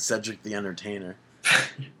almost said Cedric the Entertainer.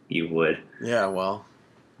 You would. Yeah, well,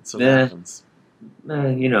 that's what happens.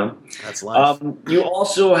 That's life. You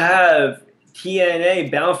also have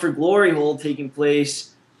TNA Bound for Glory hold taking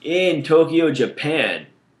place in Tokyo, Japan.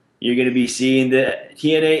 You're going to be seeing the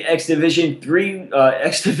TNA X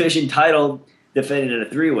Division title defended in a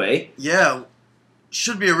 3-way. Yeah,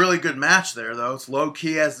 should be a really good match there, though. It's Low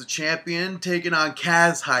Ki as the champion, taking on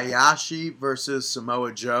Kaz Hayashi versus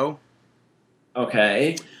Samoa Joe.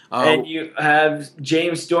 Okay. And you have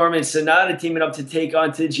James Storm and Sonata teaming up to take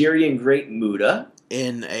on Tajiri and Great Muta.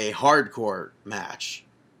 In a hardcore match.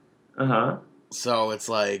 Uh-huh. So it's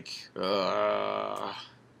like, I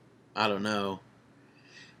don't know.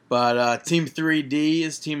 But Team 3D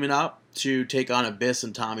is teaming up to take on Abyss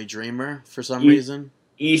and Tommy Dreamer for some reason.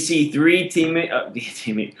 EC3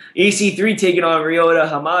 EC3 taking on Ryota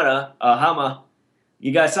Hama.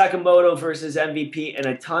 You got Sakamoto versus MVP and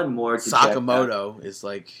a ton more to Sakamoto is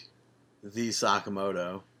like the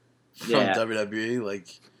Sakamoto from WWE. Like,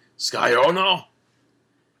 Sky Ono?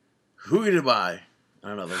 Who get it by? I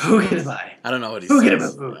don't know. Who get it by? I don't know what he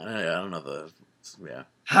says. I don't know the... Yeah.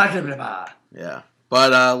 Yeah.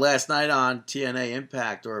 But last night on TNA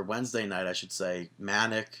Impact, or Wednesday night, I should say,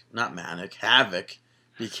 Havoc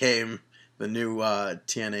became the new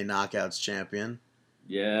TNA Knockouts champion.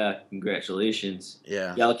 Yeah, congratulations.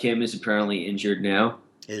 Yeah. Gal Kim is apparently injured now.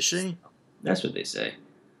 Is she? That's what they say.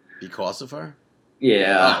 Because of her?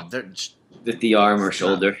 Yeah. With the arm or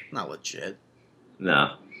shoulder. Not legit.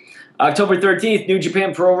 No. October 13th, New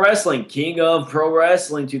Japan Pro Wrestling, King of Pro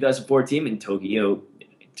Wrestling 2014 in Tokyo,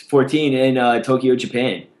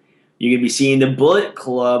 Japan. You're going to be seeing the Bullet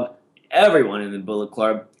Club, everyone in the Bullet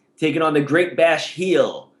Club, taking on the Great Bash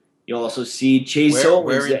Heel. You'll also see Chase Owens.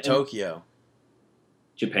 Where in Tokyo?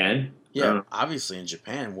 Japan. Yeah, obviously in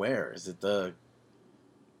Japan. Where? Is that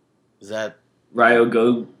Ryo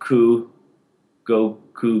Goku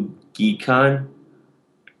Gikan?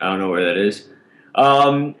 I don't know where that is.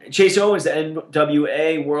 Chase Owens, the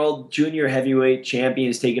NWA World Junior Heavyweight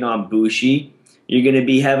Champion, is taking on Bushi. You're going to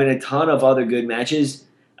be having a ton of other good matches.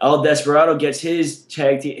 El Desperado gets his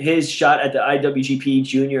shot at the IWGP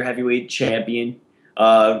Junior Heavyweight Champion,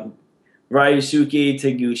 Ryusuke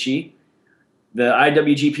Taguchi. The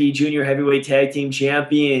IWGP Junior Heavyweight Tag Team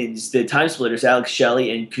Champions, the Time Splitters, Alex Shelley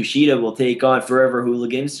and Kushida, will take on Forever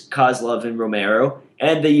Hooligans, Kozlov and Romero,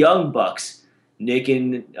 and the Young Bucks, Nick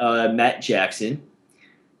and Matt Jackson.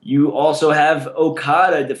 You also have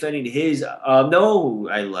Okada defending his... no,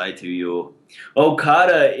 I lied to you.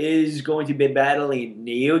 Okada is going to be battling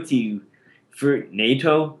Naito for...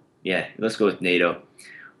 Naito? Yeah, let's go with Naito.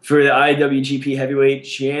 For the IWGP Heavyweight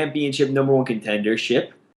Championship #1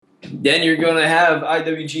 contendership. Then you're going to have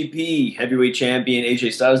IWGP Heavyweight Champion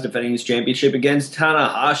AJ Styles defending his championship against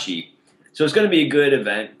Tanahashi. So it's going to be a good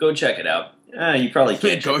event. Go check it out. You probably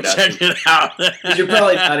can't check it out. You're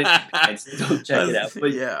probably not in Japan, so don't check it out.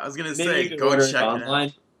 But yeah, I was going to say, go check it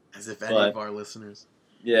out. As if any of our listeners.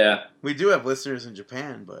 Yeah. We do have listeners in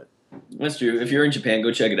Japan, but... That's true. If you're in Japan,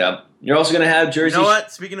 go check it out. You're also going to have Jersey... You know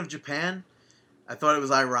what? Speaking of Japan, I thought it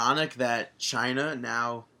was ironic that China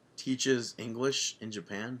now teaches English in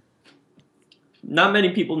Japan. Not many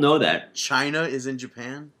people know that. China is in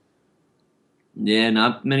Japan? Yeah,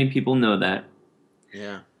 not many people know that.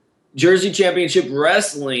 Yeah. Jersey Championship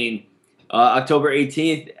Wrestling, October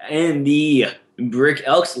 18th, and the Brick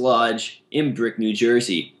Elks Lodge in Brick, New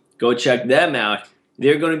Jersey. Go check them out.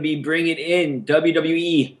 They're going to be bringing in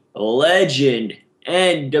WWE legend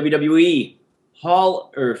and WWE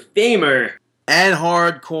Hall of Famer. And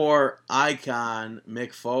hardcore icon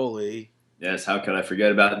Mick Foley. Yes, how could I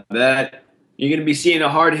forget about that? You're going to be seeing a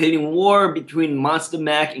hard-hitting war between Monster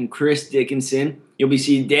Mac and Chris Dickinson. You'll be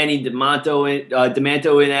seeing Danny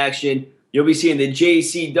DeManto in action. You'll be seeing the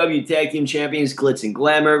JCW Tag Team Champions Glitz and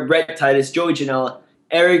Glamour, Rhett Titus, Joey Janela,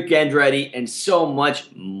 Eric Andretti, and so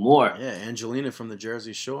much more. Yeah, Angelina from the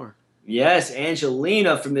Jersey Shore. Yes,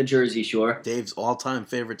 Angelina from the Jersey Shore. Dave's all-time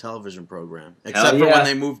favorite television program. Except for when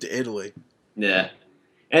they moved to Italy. Yeah.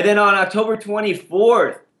 And then on October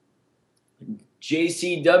 24th,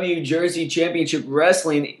 JCW Jersey Championship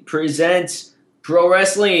Wrestling presents Pro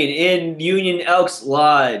Wrestling in Union Elks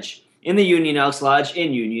Lodge. In the Union Elks Lodge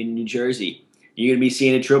in Union, New Jersey. You're going to be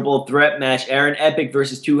seeing a triple threat match. Aaron Epic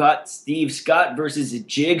versus Too Hot. Steve Scott versus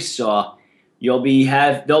Jigsaw. They'll be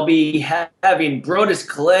having Brodus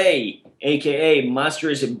Clay, a.k.a.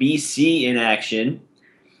 Monstrous BC, in action.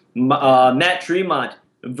 Matt Tremont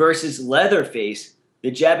versus Leatherface,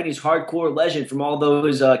 the Japanese hardcore legend from all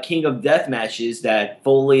those King of Death matches that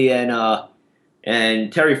Foley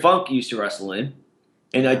and Terry Funk used to wrestle in,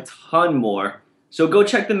 and a ton more. So go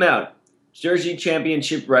check them out. Jersey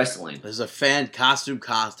Championship Wrestling. There's a fan costume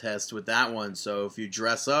contest with that one, so if you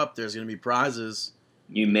dress up, there's going to be prizes.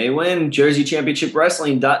 You may win.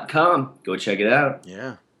 JerseyChampionshipWrestling.com. Go check it out.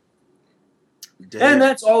 Yeah. Dave. And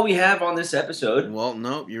that's all we have on this episode. Well,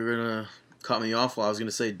 no, you're going to cut me off while I was going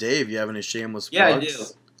to say, Dave, you have any shameless plugs? Yeah, I do.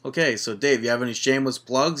 Okay, so Dave, you have any shameless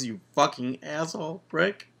plugs, you fucking asshole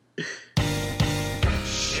prick?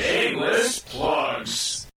 Shameless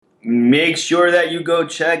plugs. Make sure that you go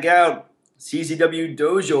check out CZW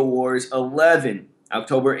Dojo Wars 11,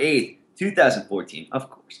 October 8th, 2014, of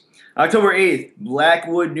course. October 8th,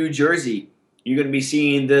 Blackwood, New Jersey. You're going to be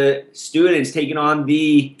seeing the students taking on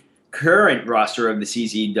the current roster of the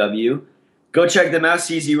CZW. Go check them out,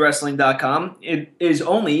 czwrestling.com. It is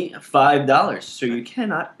only $5, so you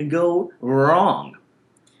cannot go wrong.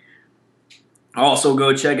 Also,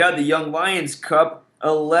 go check out the Young Lions Cup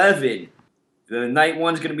 11. The night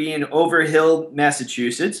one's going to be in Overhill,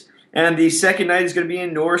 Massachusetts, and the second night is going to be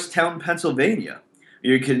in Norristown, Pennsylvania.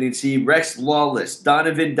 You're going to see Rex Lawless,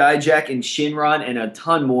 Donovan Dijak, and Shinron, and a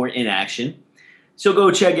ton more in action. So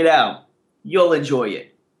go check it out. You'll enjoy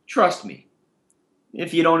it. Trust me.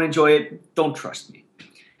 If you don't enjoy it, don't trust me.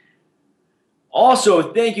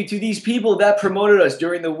 Also, thank you to these people that promoted us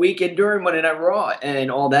during the week and during Monday Night Raw and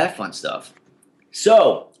all that fun stuff.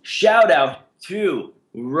 So, shout out to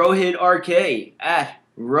Rohit RK at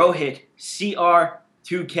Rohit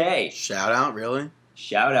CR2K. Shout out, really?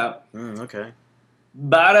 Shout out. Okay.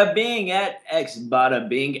 Bada Bing at X Bada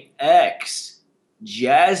Bing X.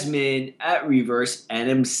 Jasmine at Reverse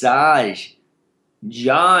Massage.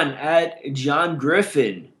 John at John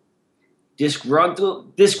Griffin.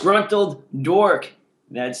 Disgruntled Dork.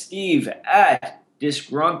 That's Steve at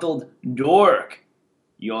Disgruntled Dork.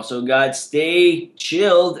 You also got Stay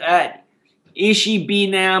Chilled at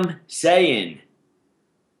Ishibinam Sayin.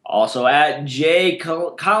 Also at Jay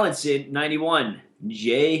Collinson 91.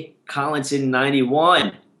 Jay Collinson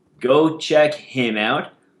 91. Go check him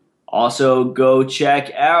out. Also go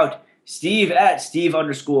check out Steve at Steve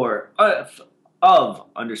underscore of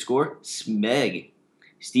underscore Smeg.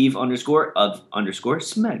 Steve underscore of underscore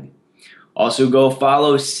Smeg. Also go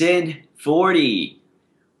follow Sin40.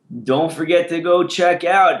 Don't forget to go check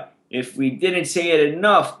out, if we didn't say it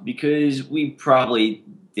enough, because we probably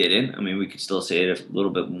didn't. I mean, we could still say it a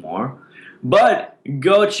little bit more. But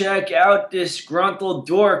go check out Disgruntled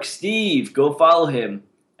Dork Steve. Go follow him.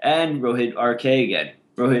 And Rohit RK again.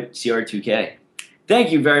 Rohit CR2K.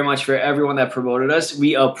 Thank you very much for everyone that promoted us.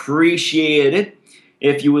 We appreciate it.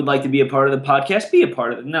 If you would like to be a part of the podcast, be a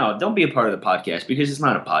part of it. No, don't be a part of the podcast, because it's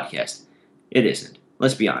not a podcast. It isn't.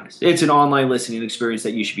 Let's be honest. It's an online listening experience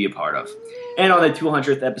that you should be a part of. And on the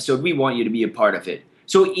 200th episode, we want you to be a part of it.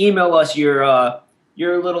 So email us your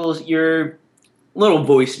little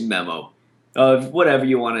voice memo of whatever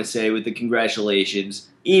you want to say with the congratulations.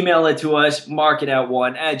 Email it to us,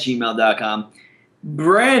 markinout1@gmail.com.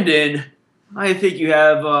 Brandon, I think you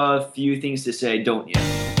have a few things to say, don't you?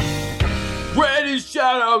 Randy's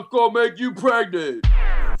shout-out's gonna make you pregnant.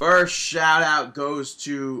 First shout out goes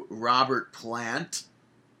to Robert Plant.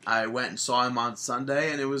 I went and saw him on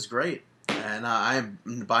Sunday, and it was great. And I am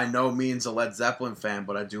by no means a Led Zeppelin fan,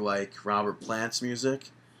 but I do like Robert Plant's music.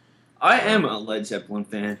 I am a Led Zeppelin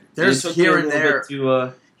fan. There's here and there.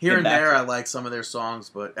 Here and there, to. I like some of their songs,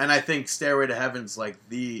 and I think "Stairway to Heaven's" like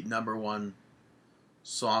the #1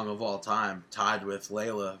 song of all time, tied with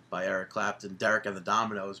 "Layla" by Eric Clapton, Derek and the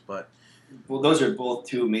Dominoes. But well, those are both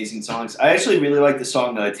two amazing songs. I actually really like the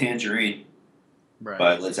song "Tangerine"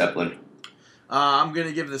 by Led Zeppelin. I'm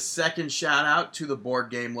gonna give the second shout out to the board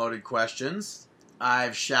game Loaded Questions.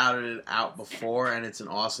 I've shouted it out before, and it's an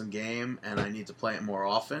awesome game, and I need to play it more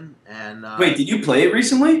often. And wait, did you play it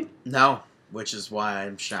recently? No, which is why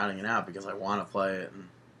I'm shouting it out, because I want to play it. And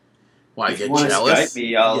Why, If you you get wanna jealous? Skype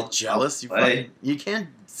me, I'll- you get jealous? I'll play. You can't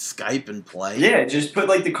Skype and play. Yeah, just put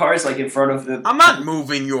like the cars like in front of the. I'm not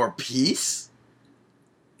moving your piece.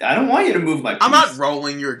 I don't want you to move my piece. I'm not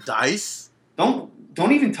rolling your dice. Don't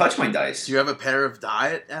even touch my dice. Do you have a pair of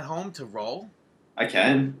die at home to roll? I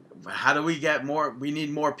can. How do we get more? We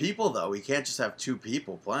need more people, though. We can't just have 2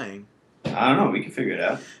 people playing. I don't know. We can figure it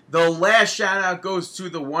out. The last shout out goes to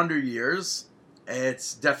the Wonder Years.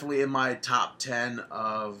 It's definitely in my top 10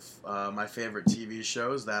 of my favorite TV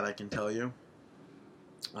shows, that I can tell you.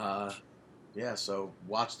 Yeah, so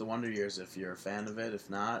watch the Wonder Years if you're a fan of it. If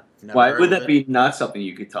not, if you've never Why heard would of that it. be not something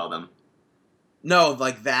you could tell them? No,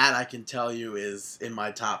 like that I can tell you is in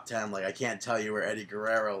my top 10. Like I can't tell you where Eddie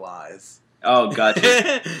Guerrero lies. Oh,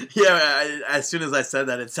 gotcha. Yeah, as soon as I said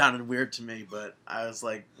that, it sounded weird to me, but I was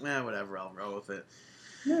like, whatever, I'll roll with it.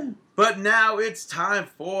 Yeah. But now it's time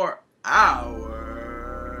for our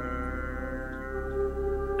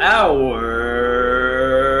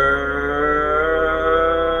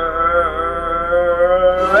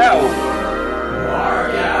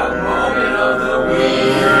Mark Out Moment of the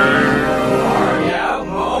Week. Mark Out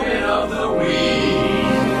Moment of the Week.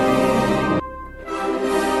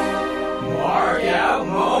 Mark Out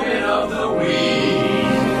Moment of the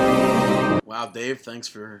Week. Wow, Dave, thanks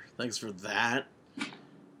for that.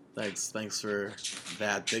 Thanks for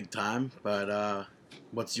that big time. But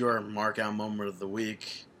what's your mark out moment of the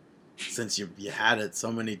week? Since you had it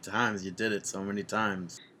so many times, you did it so many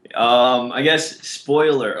times. I guess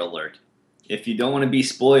spoiler alert. If you don't want to be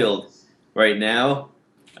spoiled right now,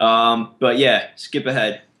 but yeah, skip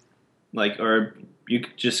ahead, or you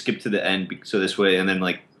could just skip to the end, so this way, and then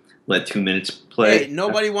like let 2 minutes play. Hey,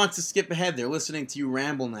 nobody wants to skip ahead. They're listening to you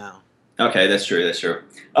ramble now. Okay, that's true. It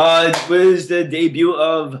was the debut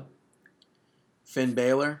of Finn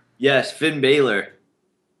Balor. Yes, Finn Balor.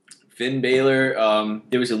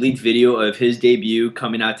 There was a leaked video of his debut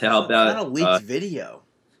coming out to help out. Not a leaked video.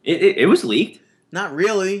 It was leaked. Not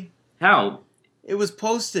really. How? It was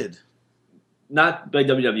posted. Not by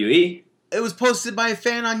WWE. It was posted by a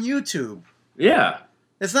fan on YouTube. Yeah,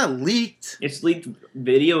 It's not leaked. it's leaked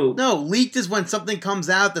video. No, leaked is when something comes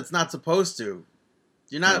out that's not supposed to.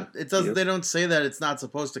 You're not. Yeah. It doesn't. Yep. They don't say that it's not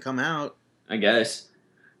supposed to come out. I guess.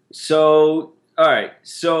 So, all right.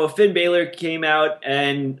 So Finn Balor came out,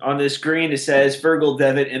 and on the screen it says Fergal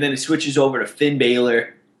Devitt, and then it switches over to Finn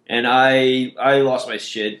Balor, and I lost my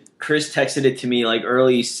shit. Chris texted it to me like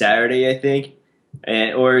early Saturday, I think,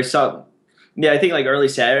 or something. Yeah, I think like early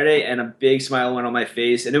Saturday, and a big smile went on my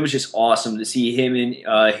face, and it was just awesome to see him and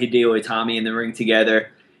Hideo Itami in the ring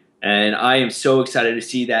together. And I am so excited to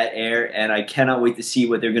see that air, and I cannot wait to see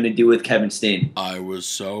what they're going to do with Kevin Steen. I was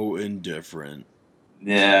so indifferent.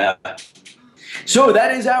 Yeah. So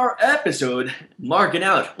that is our episode. Marking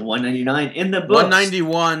out 199 in the books.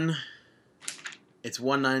 191. It's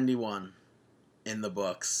 191 in the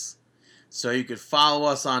books. So you could follow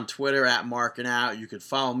us on Twitter at Markin Out. You could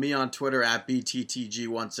follow me on Twitter at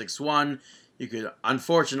BTTG161. You could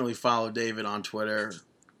unfortunately follow David on Twitter.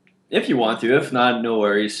 If you want to. If not, no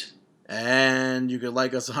worries. And you could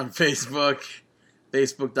like us on Facebook.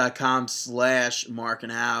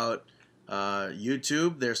 Facebook.com/MarkinOut.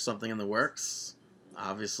 YouTube, there's something in the works.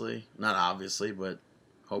 Obviously. Not obviously, but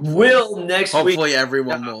hopefully. Hopefully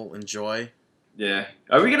everyone will enjoy. Yeah.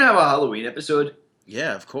 Are we going to have a Halloween episode?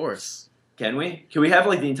 Yeah, of course. Can we? Can we have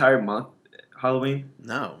like the entire month Halloween?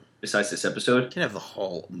 No. Besides this episode? You can't have the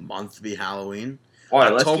whole month be Halloween. All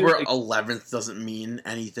right, October 11th doesn't mean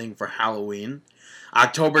anything for Halloween.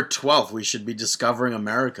 October 12th, we should be discovering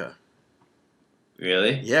America.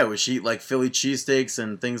 Really? Yeah, we should eat like Philly cheesesteaks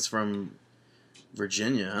and things from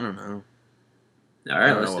Virginia. I don't know. All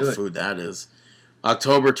right, I don't know what food that is.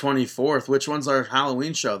 October 24th. Which one's our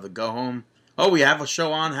Halloween show? The Go Home. Oh, we have a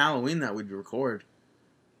show on Halloween that we'd record.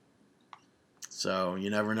 So you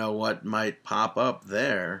never know what might pop up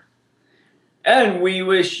there. And we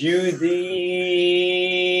wish you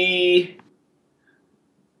the...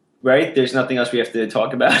 Right? There's nothing else we have to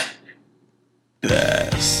talk about.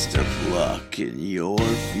 Best of luck in your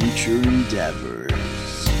future endeavors.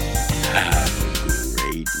 Have a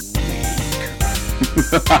great week.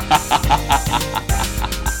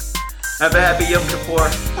 Have a happy Yom Kippur.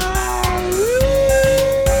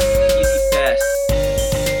 Easy fast.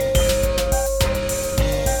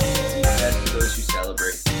 Easy fast for those who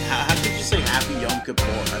celebrate. How could you say Happy Yom Kippur?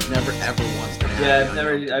 I've never ever once been happy. Yeah, on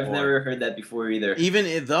Yom Kippur. I've never heard that before either.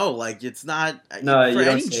 Even though, like, it's not No, for you don't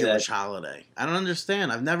any say Jewish that. holiday. I don't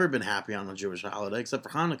understand. I've never been happy on a Jewish holiday except for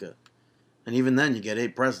Hanukkah, and even then, you get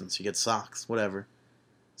 8 presents, you get socks, whatever.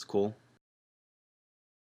 It's cool.